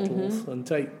pop bottles and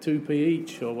take 2p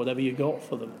each or whatever you got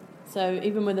for them. So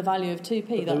even with the value of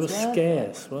 2p, But that's they were worth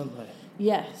it. scarce, weren't they?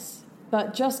 Yes,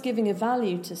 but just giving a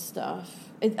value to stuff,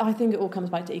 I think it all comes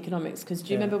back to economics, because do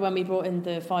you Yeah. remember when we brought in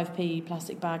the 5p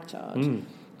plastic bag charge?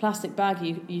 Plastic bag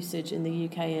usage in the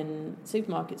UK in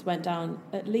supermarkets went down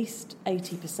at least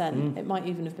 80%. It might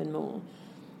even have been more.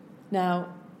 Now,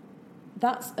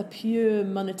 that's a pure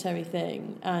monetary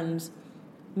thing, and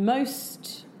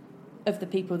most of the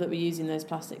people that were using those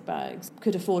plastic bags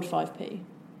could afford 5p.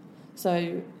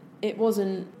 So it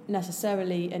wasn't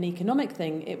necessarily an economic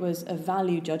thing, it was a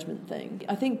value judgment thing.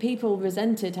 I think people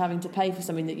resented having to pay for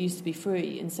something that used to be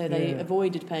free, and so they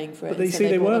avoided paying for it. But you and so see,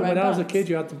 they bought weren't. their When own I was a bags. kid,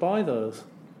 you had to buy those.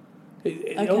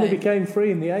 It Okay. only became free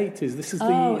in the 80s. This is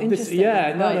Oh, this, interesting. yeah,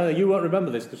 Right. no, you won't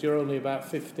remember this because you're only about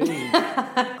 15.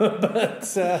 But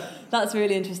That's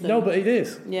really interesting. no, but it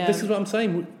is. Yeah. This is what I'm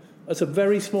saying. As a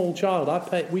very small child,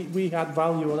 we had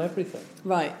value on everything.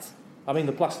 Right. I mean,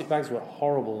 the plastic bags were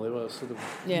horrible. They were sort of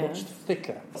Yeah. much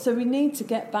thicker. So we need to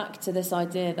get back to this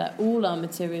idea that all our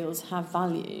materials have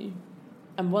value,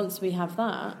 and once we have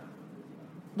that,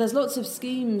 there's lots of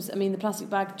schemes. I mean, the plastic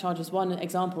bag charge is one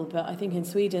example, but I think in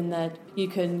Sweden you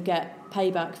can get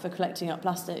payback for collecting up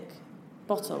plastic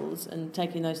bottles and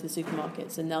taking those to the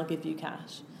supermarkets, and they'll give you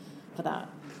cash for that.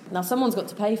 Now, someone's got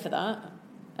to pay for that,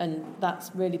 and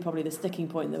that's really probably the sticking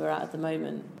point that we're at the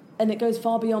moment. And it goes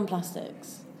far beyond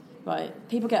plastics, right?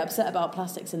 People get upset about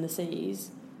plastics in the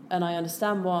seas, and I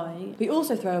understand why. We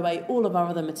also throw away all of our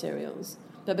other materials,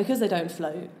 but because they don't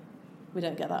float, we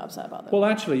don't get that upset about them. Well,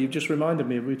 actually, you've just reminded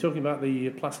me. We were talking about the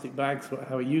plastic bags,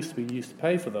 how it used to be. You used to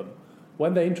pay for them.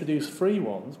 When they introduced free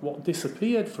ones, what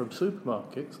disappeared from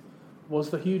supermarkets was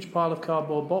the huge pile of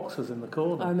cardboard boxes in the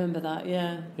corner. I remember that,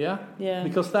 yeah. Yeah? Yeah.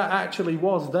 Because that actually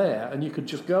was there, and you could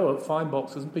just go up, find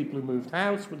boxes, and people who moved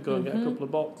house would go and get a couple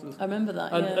of boxes. I remember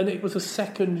that, And, yeah. and it was a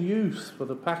second use for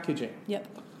the packaging. Yep.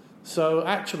 So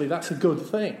actually, that's a good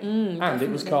thing. And it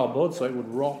was definitely. cardboard, so it would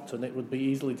rot and it would be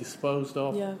easily disposed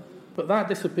of. Yeah. But that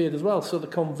disappeared as well, so the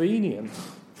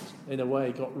convenience, in a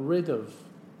way, got rid of.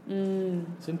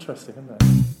 It's interesting, isn't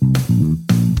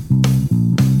it?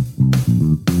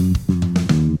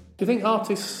 Do you think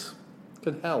artists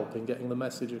can help in getting the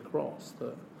message across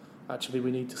that actually we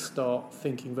need to start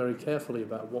thinking very carefully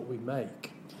about what we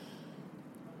make?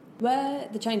 Where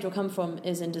the change will come from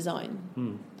is in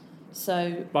design.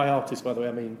 So, By artists, by the way,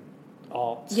 I mean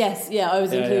arts. yes, yeah, I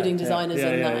was Yeah, including yeah, designers yeah,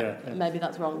 in yeah, that. yeah. Maybe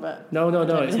that's wrong, but... No,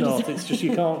 it's not. It's just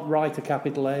you can't write a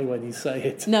capital A when you say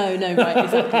it. No, right,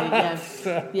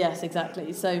 exactly, yeah. Yes,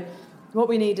 exactly. So what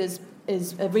we need is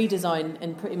a redesign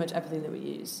in pretty much everything that we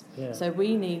use. Yeah. So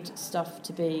we need stuff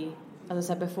to be, as I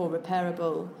said before,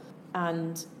 repairable,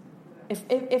 and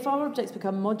if our objects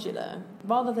become modular,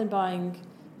 rather than buying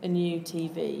a new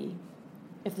TV,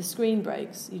 if the screen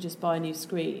breaks, you just buy a new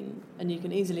screen, and you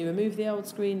can easily remove the old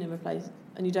screen and replace,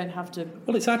 and you don't have to...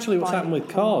 Well, it's actually what's buy happened with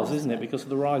a whole cars, lot. isn't it? Because of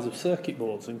the rise of circuit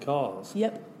boards in cars.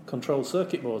 Yep, Control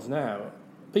circuit boards now.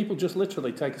 People just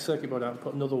literally take a circuit board out and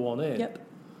put another one in. yep.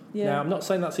 Yeah. Now, I'm not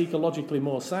saying that's ecologically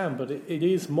more sound, but it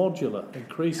is modular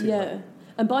increasingly. Yeah,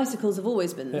 and bicycles have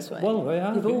always been this Yeah, way. well, they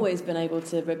have, You've yeah. always been able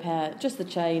to repair just the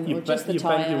chain or just the you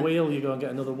bent tyre. your wheel, you go and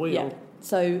get another wheel. Yeah.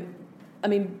 So, I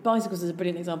mean, bicycles is a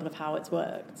brilliant example of how it's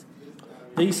worked.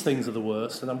 These things are the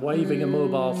worst, and I'm waving a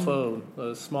mobile phone,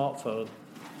 a smartphone.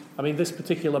 I mean, this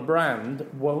particular brand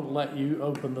won't let you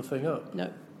open the thing up.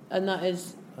 No, and that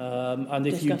is And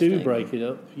if you do disgusting. break it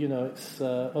up, it's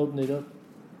open it up,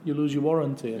 you lose your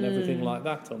warranty and everything like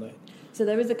that on it. So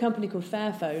there is a company called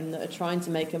Fairphone that are trying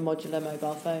to make a modular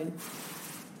mobile phone.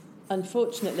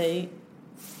 Unfortunately,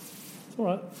 It's all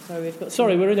right.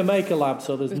 sorry, We're in a maker lab,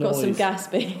 so there's we've noise. got some gas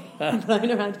being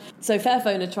blown around. So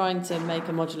Fairphone are trying to make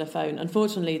a modular phone.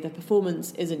 Unfortunately, the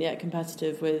performance isn't yet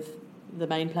competitive with the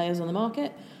main players on the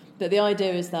market. But the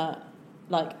idea is that,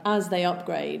 like, as they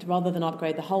upgrade, rather than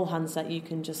upgrade the whole handset, you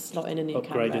can just slot in a new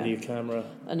Upgrade camera, a new camera.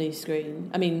 a new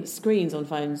screen. I mean, screens on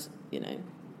phones,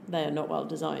 they are not well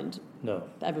designed. No.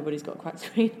 Everybody's got a cracked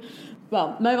screen.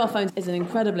 Well, mobile phones is an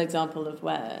incredible example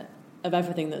of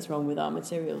everything that's wrong with our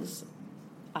materials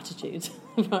attitude,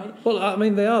 right? Well, I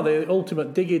mean, they are the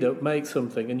ultimate dig it up, make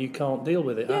something, and you can't deal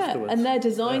with it afterwards. And they're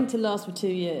designed to last for 2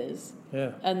 years.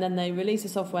 Yeah. And then they release a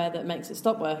software that makes it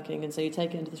stop working, and so you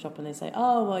take it into the shop and they say,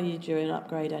 oh, well, you're due an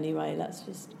upgrade anyway, let's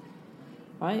just...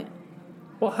 Right?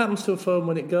 What happens to a phone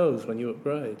when it goes, when you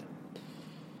upgrade?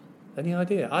 Any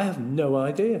idea? I have no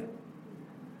idea.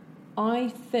 I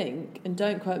think, and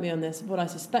don't quote me on this, what I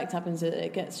suspect happens is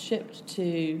it gets shipped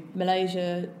to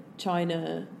Malaysia,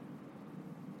 China,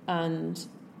 and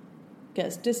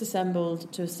gets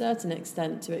disassembled to a certain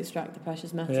extent to extract the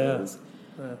precious metals.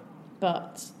 Yeah.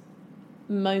 But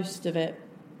most of it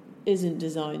isn't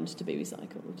designed to be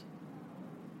recycled.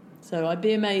 So I'd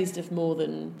be amazed if more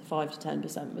than 5 to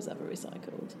 10% was ever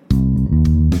recycled.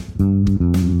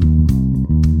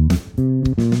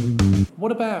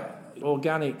 What about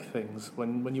organic things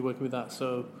when you're working with that?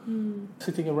 So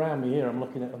sitting around me here, I'm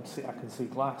looking at I can see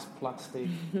glass, plastic.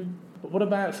 But what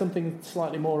about something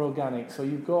slightly more organic? So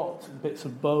you've got bits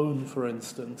of bone, for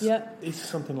instance. Yep. Is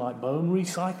something like bone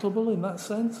recyclable in that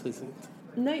sense? Is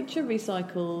it? Nature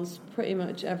recycles pretty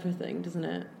much everything, doesn't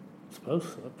it? I suppose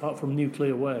so, apart from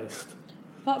nuclear waste.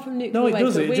 Apart from nuclear waste. No, it waste,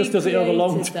 does it. It just does it over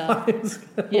long times.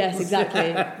 Yes, exactly.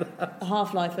 A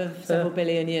half-life of several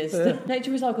billion years. Yeah.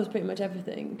 Nature recycles pretty much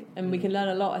everything, and we can learn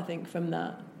a lot, I think, from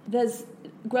that. There's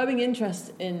growing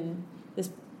interest in this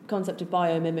concept of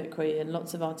biomimicry, and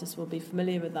lots of artists will be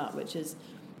familiar with that, which is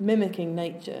mimicking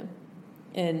nature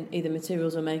in either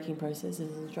materials or making processes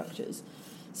and structures.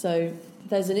 So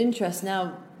there's an interest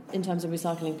now in terms of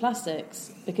recycling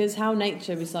plastics, because how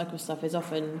nature recycles stuff is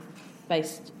often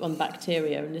based on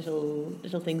bacteria and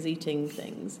little things eating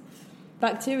things.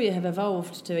 Bacteria have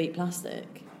evolved to eat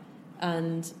plastic,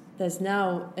 and there's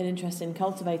now an interest in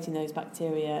cultivating those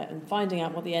bacteria and finding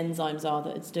out what the enzymes are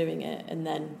that it's doing it, and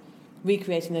then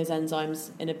recreating those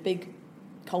enzymes in a big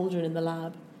cauldron in the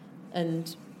lab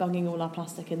and bunging all our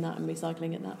plastic in that and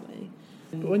recycling it that way.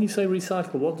 But when you say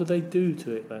recycle, what do they do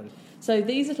to it then? So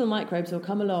these little microbes will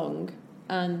come along,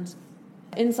 and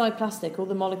inside plastic, all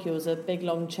the molecules are big,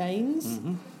 long chains.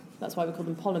 Mm-hmm. That's why we call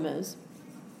them polymers.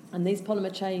 And these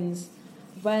polymer chains,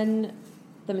 when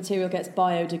the material gets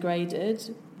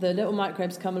biodegraded, the little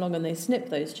microbes come along and they snip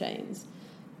those chains.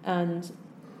 And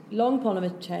long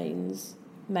polymer chains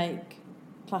make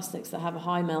plastics that have a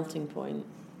high melting point.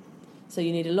 So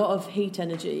you need a lot of heat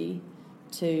energy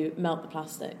to melt the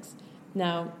plastics.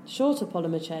 Now, shorter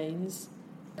polymer chains,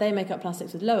 they make up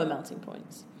plastics with lower melting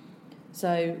points.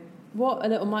 So what a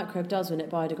little microbe does when it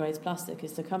biodegrades plastic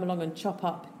is to come along and chop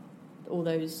up all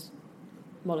those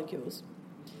molecules.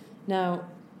 Now,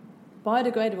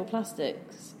 biodegradable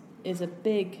plastics is a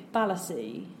big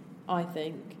fallacy, I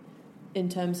think, in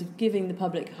terms of giving the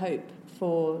public hope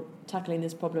for tackling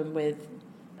this problem with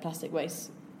plastic waste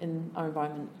in our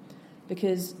environment.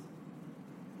 Because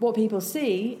what people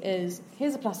see is,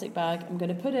 here's a plastic bag, I'm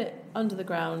going to put it under the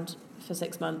ground for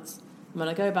 6 months, and when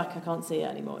I go back I can't see it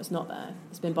anymore, it's not there,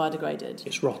 it's been biodegraded.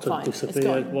 It's rotted, fine,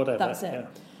 disappeared, whatever. That's it. Yeah.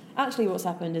 Actually what's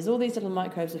happened is all these little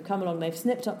microbes have come along, they've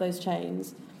snipped up those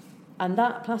chains, and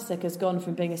that plastic has gone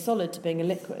from being a solid to being a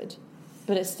liquid.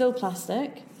 But it's still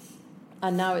plastic,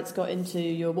 and now it's got into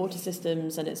your water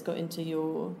systems and it's got into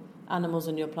your animals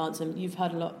and your plants, and you've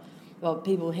heard a lot, well,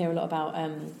 people hear a lot about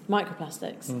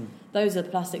microplastics. Those are the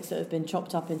plastics that have been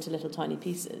chopped up into little tiny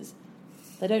pieces.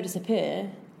 They don't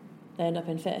disappear, they end up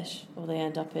in fish, or they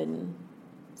end up in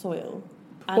soil.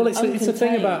 And well, it's a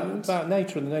thing about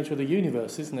nature and the nature of the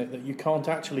universe, isn't it? That you can't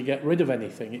actually get rid of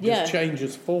anything. It just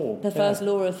changes form. The first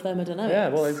law of thermodynamics. Yeah,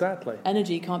 well, exactly.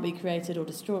 Energy can't be created or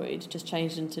destroyed, just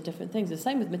changed into different things. The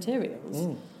same with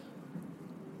materials.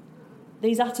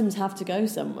 These atoms have to go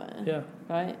somewhere,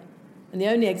 right? And the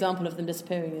only example of them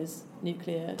disappearing is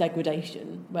nuclear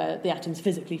degradation, where the atoms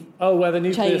physically where the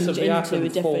nucleus of the into atom a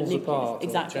different falls nucleus. apart,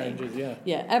 exactly. or changes,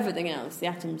 Yeah, everything else, the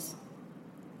atoms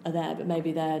are there, but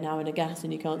maybe they're now in a gas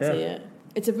and you can't see it.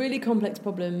 It's a really complex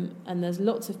problem, and there's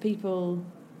lots of people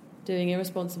doing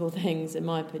irresponsible things, in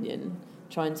my opinion,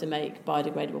 trying to make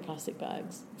biodegradable plastic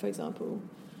bags, for example,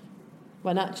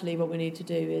 when actually what we need to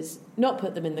do is not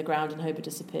put them in the ground and hope it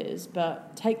disappears,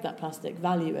 but take that plastic,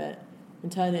 value it,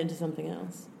 and turn it into something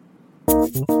else.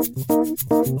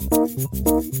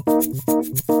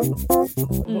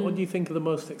 What do you think are the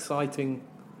most exciting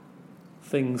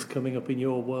things coming up in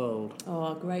your world?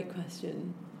 Oh, great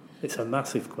question. It's a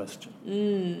massive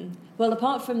question. Well,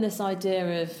 apart from this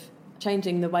idea of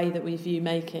changing the way that we view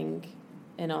making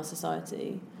in our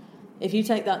society, if you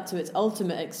take that to its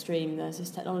ultimate extreme, there's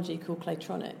this technology called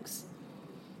claytronics,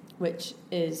 which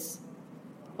is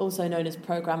also known as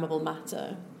programmable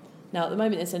matter. Now, at the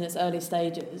moment, it's in its early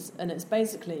stages, and it's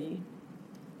basically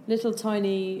little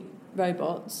tiny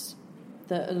robots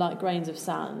that are like grains of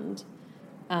sand,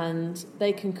 and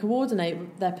they can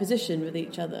coordinate their position with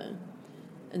each other.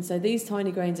 And so these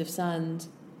tiny grains of sand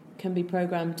can be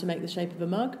programmed to make the shape of a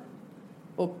mug,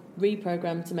 or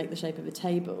reprogrammed to make the shape of a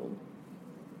table.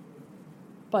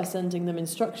 by sending them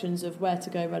instructions of where to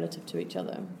go relative to each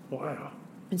other. Wow.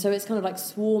 And so it's kind of like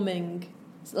swarming.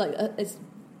 It's like it's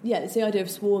the idea of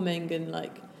swarming and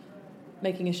like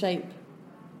making a shape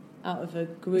out of a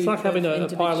group. It's like having a pile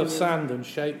of individual- sand and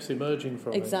shapes emerging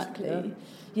from Exactly. it.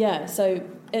 Yeah. So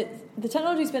the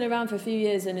technology's been around for a few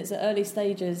years, and it's at early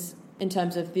stages in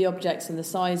terms of the objects and the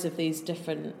size of these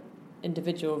different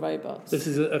individual robots. This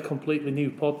is a completely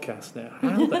new podcast now.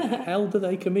 How the hell do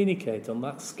they communicate on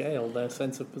that scale, their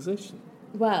sense of position?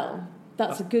 Well,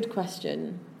 that's a good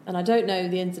question, and I don't know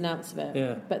the ins and outs of it.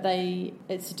 Yeah. But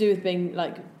it's to do with being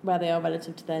like where they are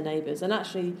relative to their neighbours. And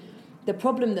actually, the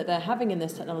problem that they're having in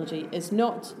this technology is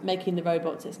not making the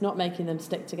robots. It's not making them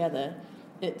stick together.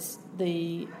 It's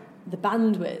the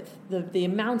bandwidth, the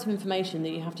amount of information that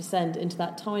you have to send into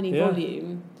that tiny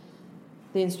volume.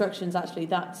 The instructions actually,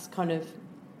 that's the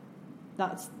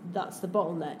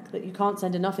bottleneck, that you can't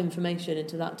send enough information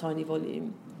into that tiny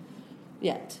volume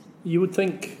yet. You would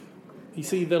think, you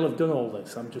see, they'll have done all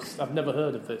this. I've never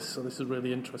heard of this, so this is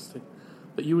really interesting.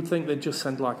 But you would think they'd just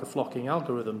send like a flocking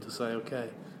algorithm to say, okay,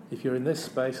 if you're in this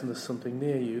space and there's something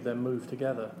near you, then move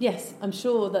together. Yes, I'm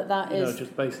sure that is...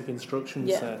 just basic instruction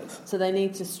sets. So they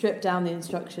need to strip down the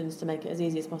instructions to make it as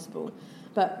easy as possible.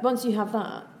 But once you have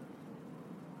that,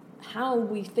 how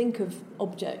we think of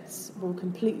objects will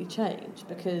completely change,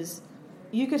 because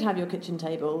you could have your kitchen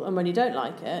table, and when you don't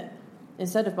like it,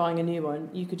 instead of buying a new one,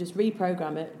 you could just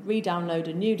reprogram it, re-download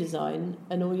a new design,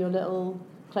 and all your little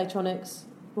Claytronics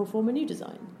will form a new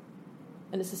design.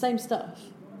 And it's the same stuff.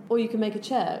 Or you could make a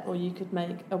chair, or you could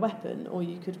make a weapon, or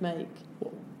you could make...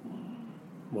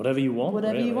 Whatever you want,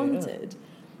 Whatever really, you wanted.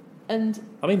 And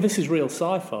I mean, this is real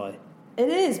sci-fi. it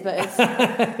is, but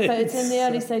it's in the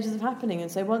early stages of happening.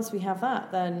 And so once we have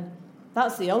that, then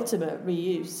that's the ultimate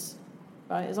reuse,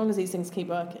 right? As long as these things keep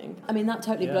working. I mean, that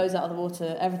totally blows out of the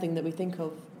water everything that we think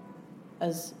of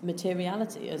as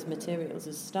materiality, as materials,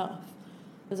 as stuff.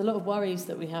 There's a lot of worries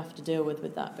that we have to deal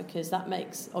with that, because that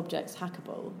makes objects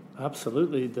hackable.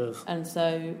 Absolutely, it does. And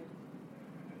so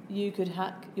you could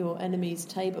hack your enemy's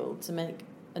table to make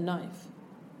a knife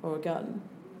or a gun,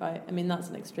 right? I mean, that's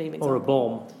an extreme example. Or a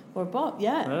bomb. Or a bomb,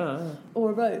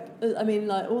 or a rope. I mean,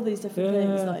 like, all these different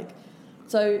things. Like,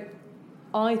 so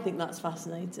I think that's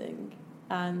fascinating.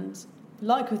 And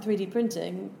like with 3D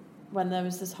printing, when there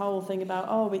was this whole thing about,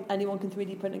 anyone can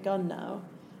 3D print a gun now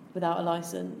without a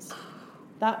license,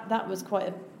 that was quite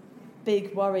a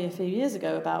big worry a few years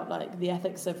ago about, like, the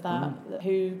ethics of that.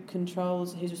 Who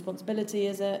controls, whose responsibility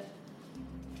is it?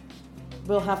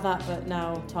 We'll have that, but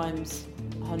now times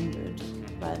 100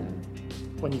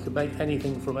 when you could make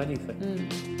anything from anything.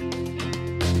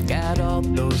 Got all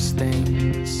those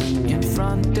things in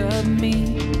front of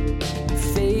me,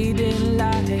 fading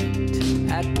light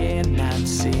I cannot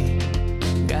see.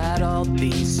 Got all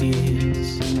these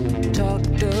years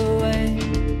tucked away.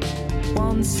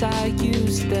 Once I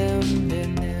use them, they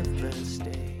never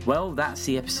stay. Well, that's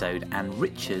the episode, and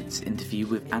Richard's interview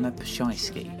with Anna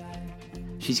Pshaisky.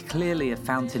 She's clearly a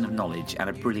fountain of knowledge and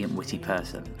a brilliant, witty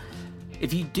person.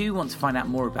 If you do want to find out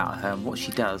more about her and what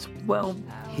she does, well,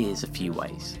 here's a few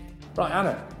ways. Right,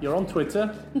 Anna, you're on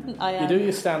Twitter. I am. You do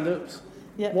your stand-ups.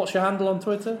 Yep. What's your handle on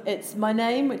Twitter? It's my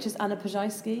name, which is Anna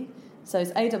Pshaisky. So it's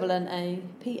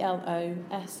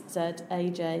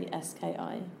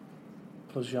ANNAPLOSZAJSKI.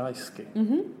 Pshaisky.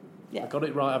 Yeah. I got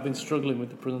it right. I've been struggling with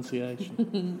the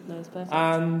pronunciation. No, it's perfect.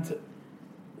 And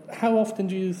how often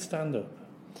do you stand up?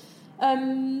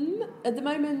 At the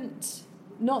moment,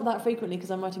 not that frequently, because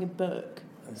I'm writing a book.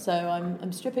 So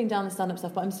I'm stripping down the stand-up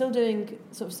stuff, but I'm still doing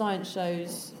sort of science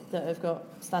shows that have got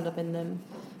stand-up in them.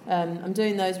 I'm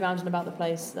doing those round and about the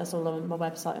place. That's all on my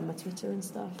website and my Twitter and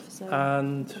stuff. So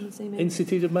And you can see me.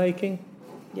 Institute of Making?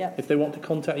 Yeah. If they want to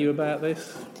contact you about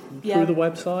this, through the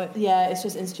website? Yeah, it's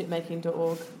just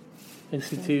institutemaking.org.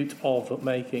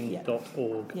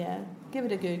 Instituteofmaking.org. Yeah, give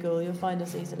it a Google. You'll find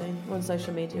us easily. We're on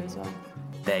social media as well.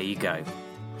 There you go.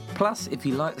 Plus, if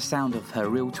you like the sound of her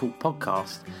Real Talk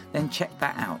podcast, then check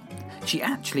that out. She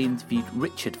actually interviewed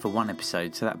Richard for one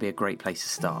episode, so that'd be a great place to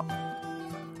start.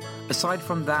 Aside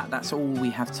from that, that's all we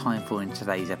have time for in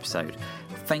today's episode.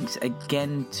 Thanks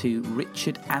again to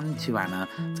Richard and to Anna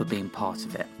for being part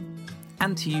of it,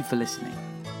 and to you for listening.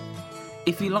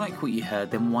 If you like what you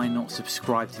heard, then why not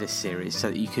subscribe to this series so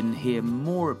that you can hear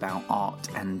more about art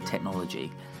and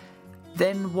technology.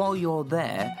 Then while you're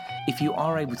there, if you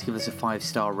are able to give us a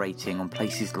 5-star rating on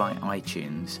places like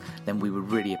iTunes, then we would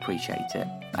really appreciate it,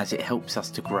 as it helps us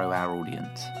to grow our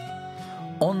audience.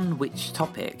 On which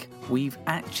topic, we've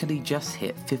actually just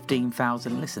hit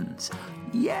 15,000 listens.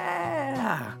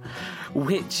 Yeah!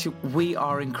 Which we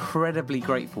are incredibly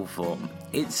grateful for.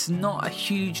 It's not a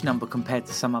huge number compared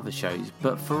to some other shows,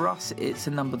 but for us it's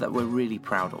a number that we're really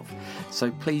proud of.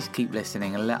 So please keep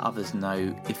listening and let others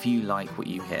know if you like what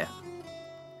you hear.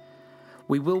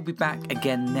 We will be back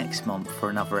again next month for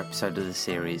another episode of the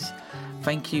series.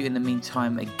 Thank you in the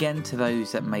meantime again to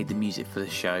those that made the music for the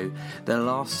show. The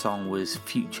last song was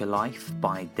Future Life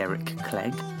by Derek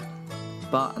Clegg.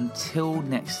 But until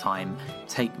next time,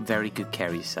 take very good care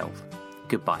of yourself.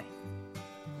 Goodbye.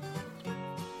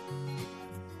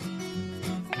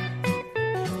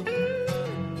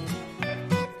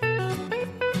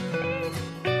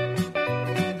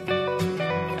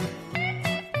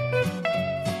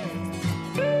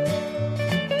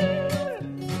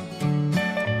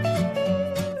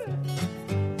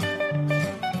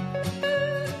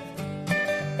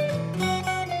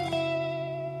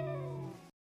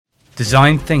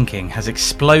 Design thinking has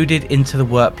exploded into the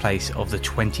workplace of the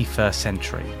 21st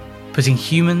century, putting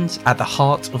humans at the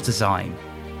heart of design.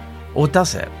 Or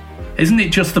does it? Isn't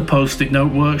it just the post-it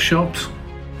note workshops?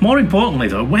 More importantly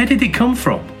though, where did it come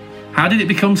from? How did it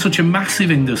become such a massive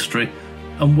industry?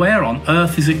 And where on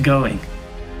earth is it going?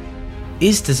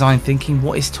 Is design thinking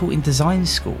what is taught in design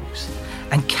schools?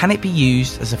 And can it be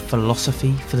used as a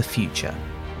philosophy for the future?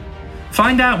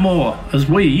 Find out more as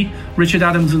we, Richard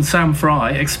Adams and Sam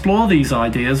Fry, explore these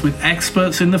ideas with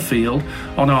experts in the field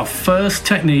on our first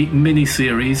Technique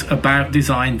mini-series about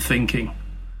design thinking.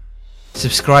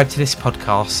 Subscribe to this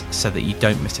podcast so that you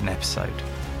don't miss an episode.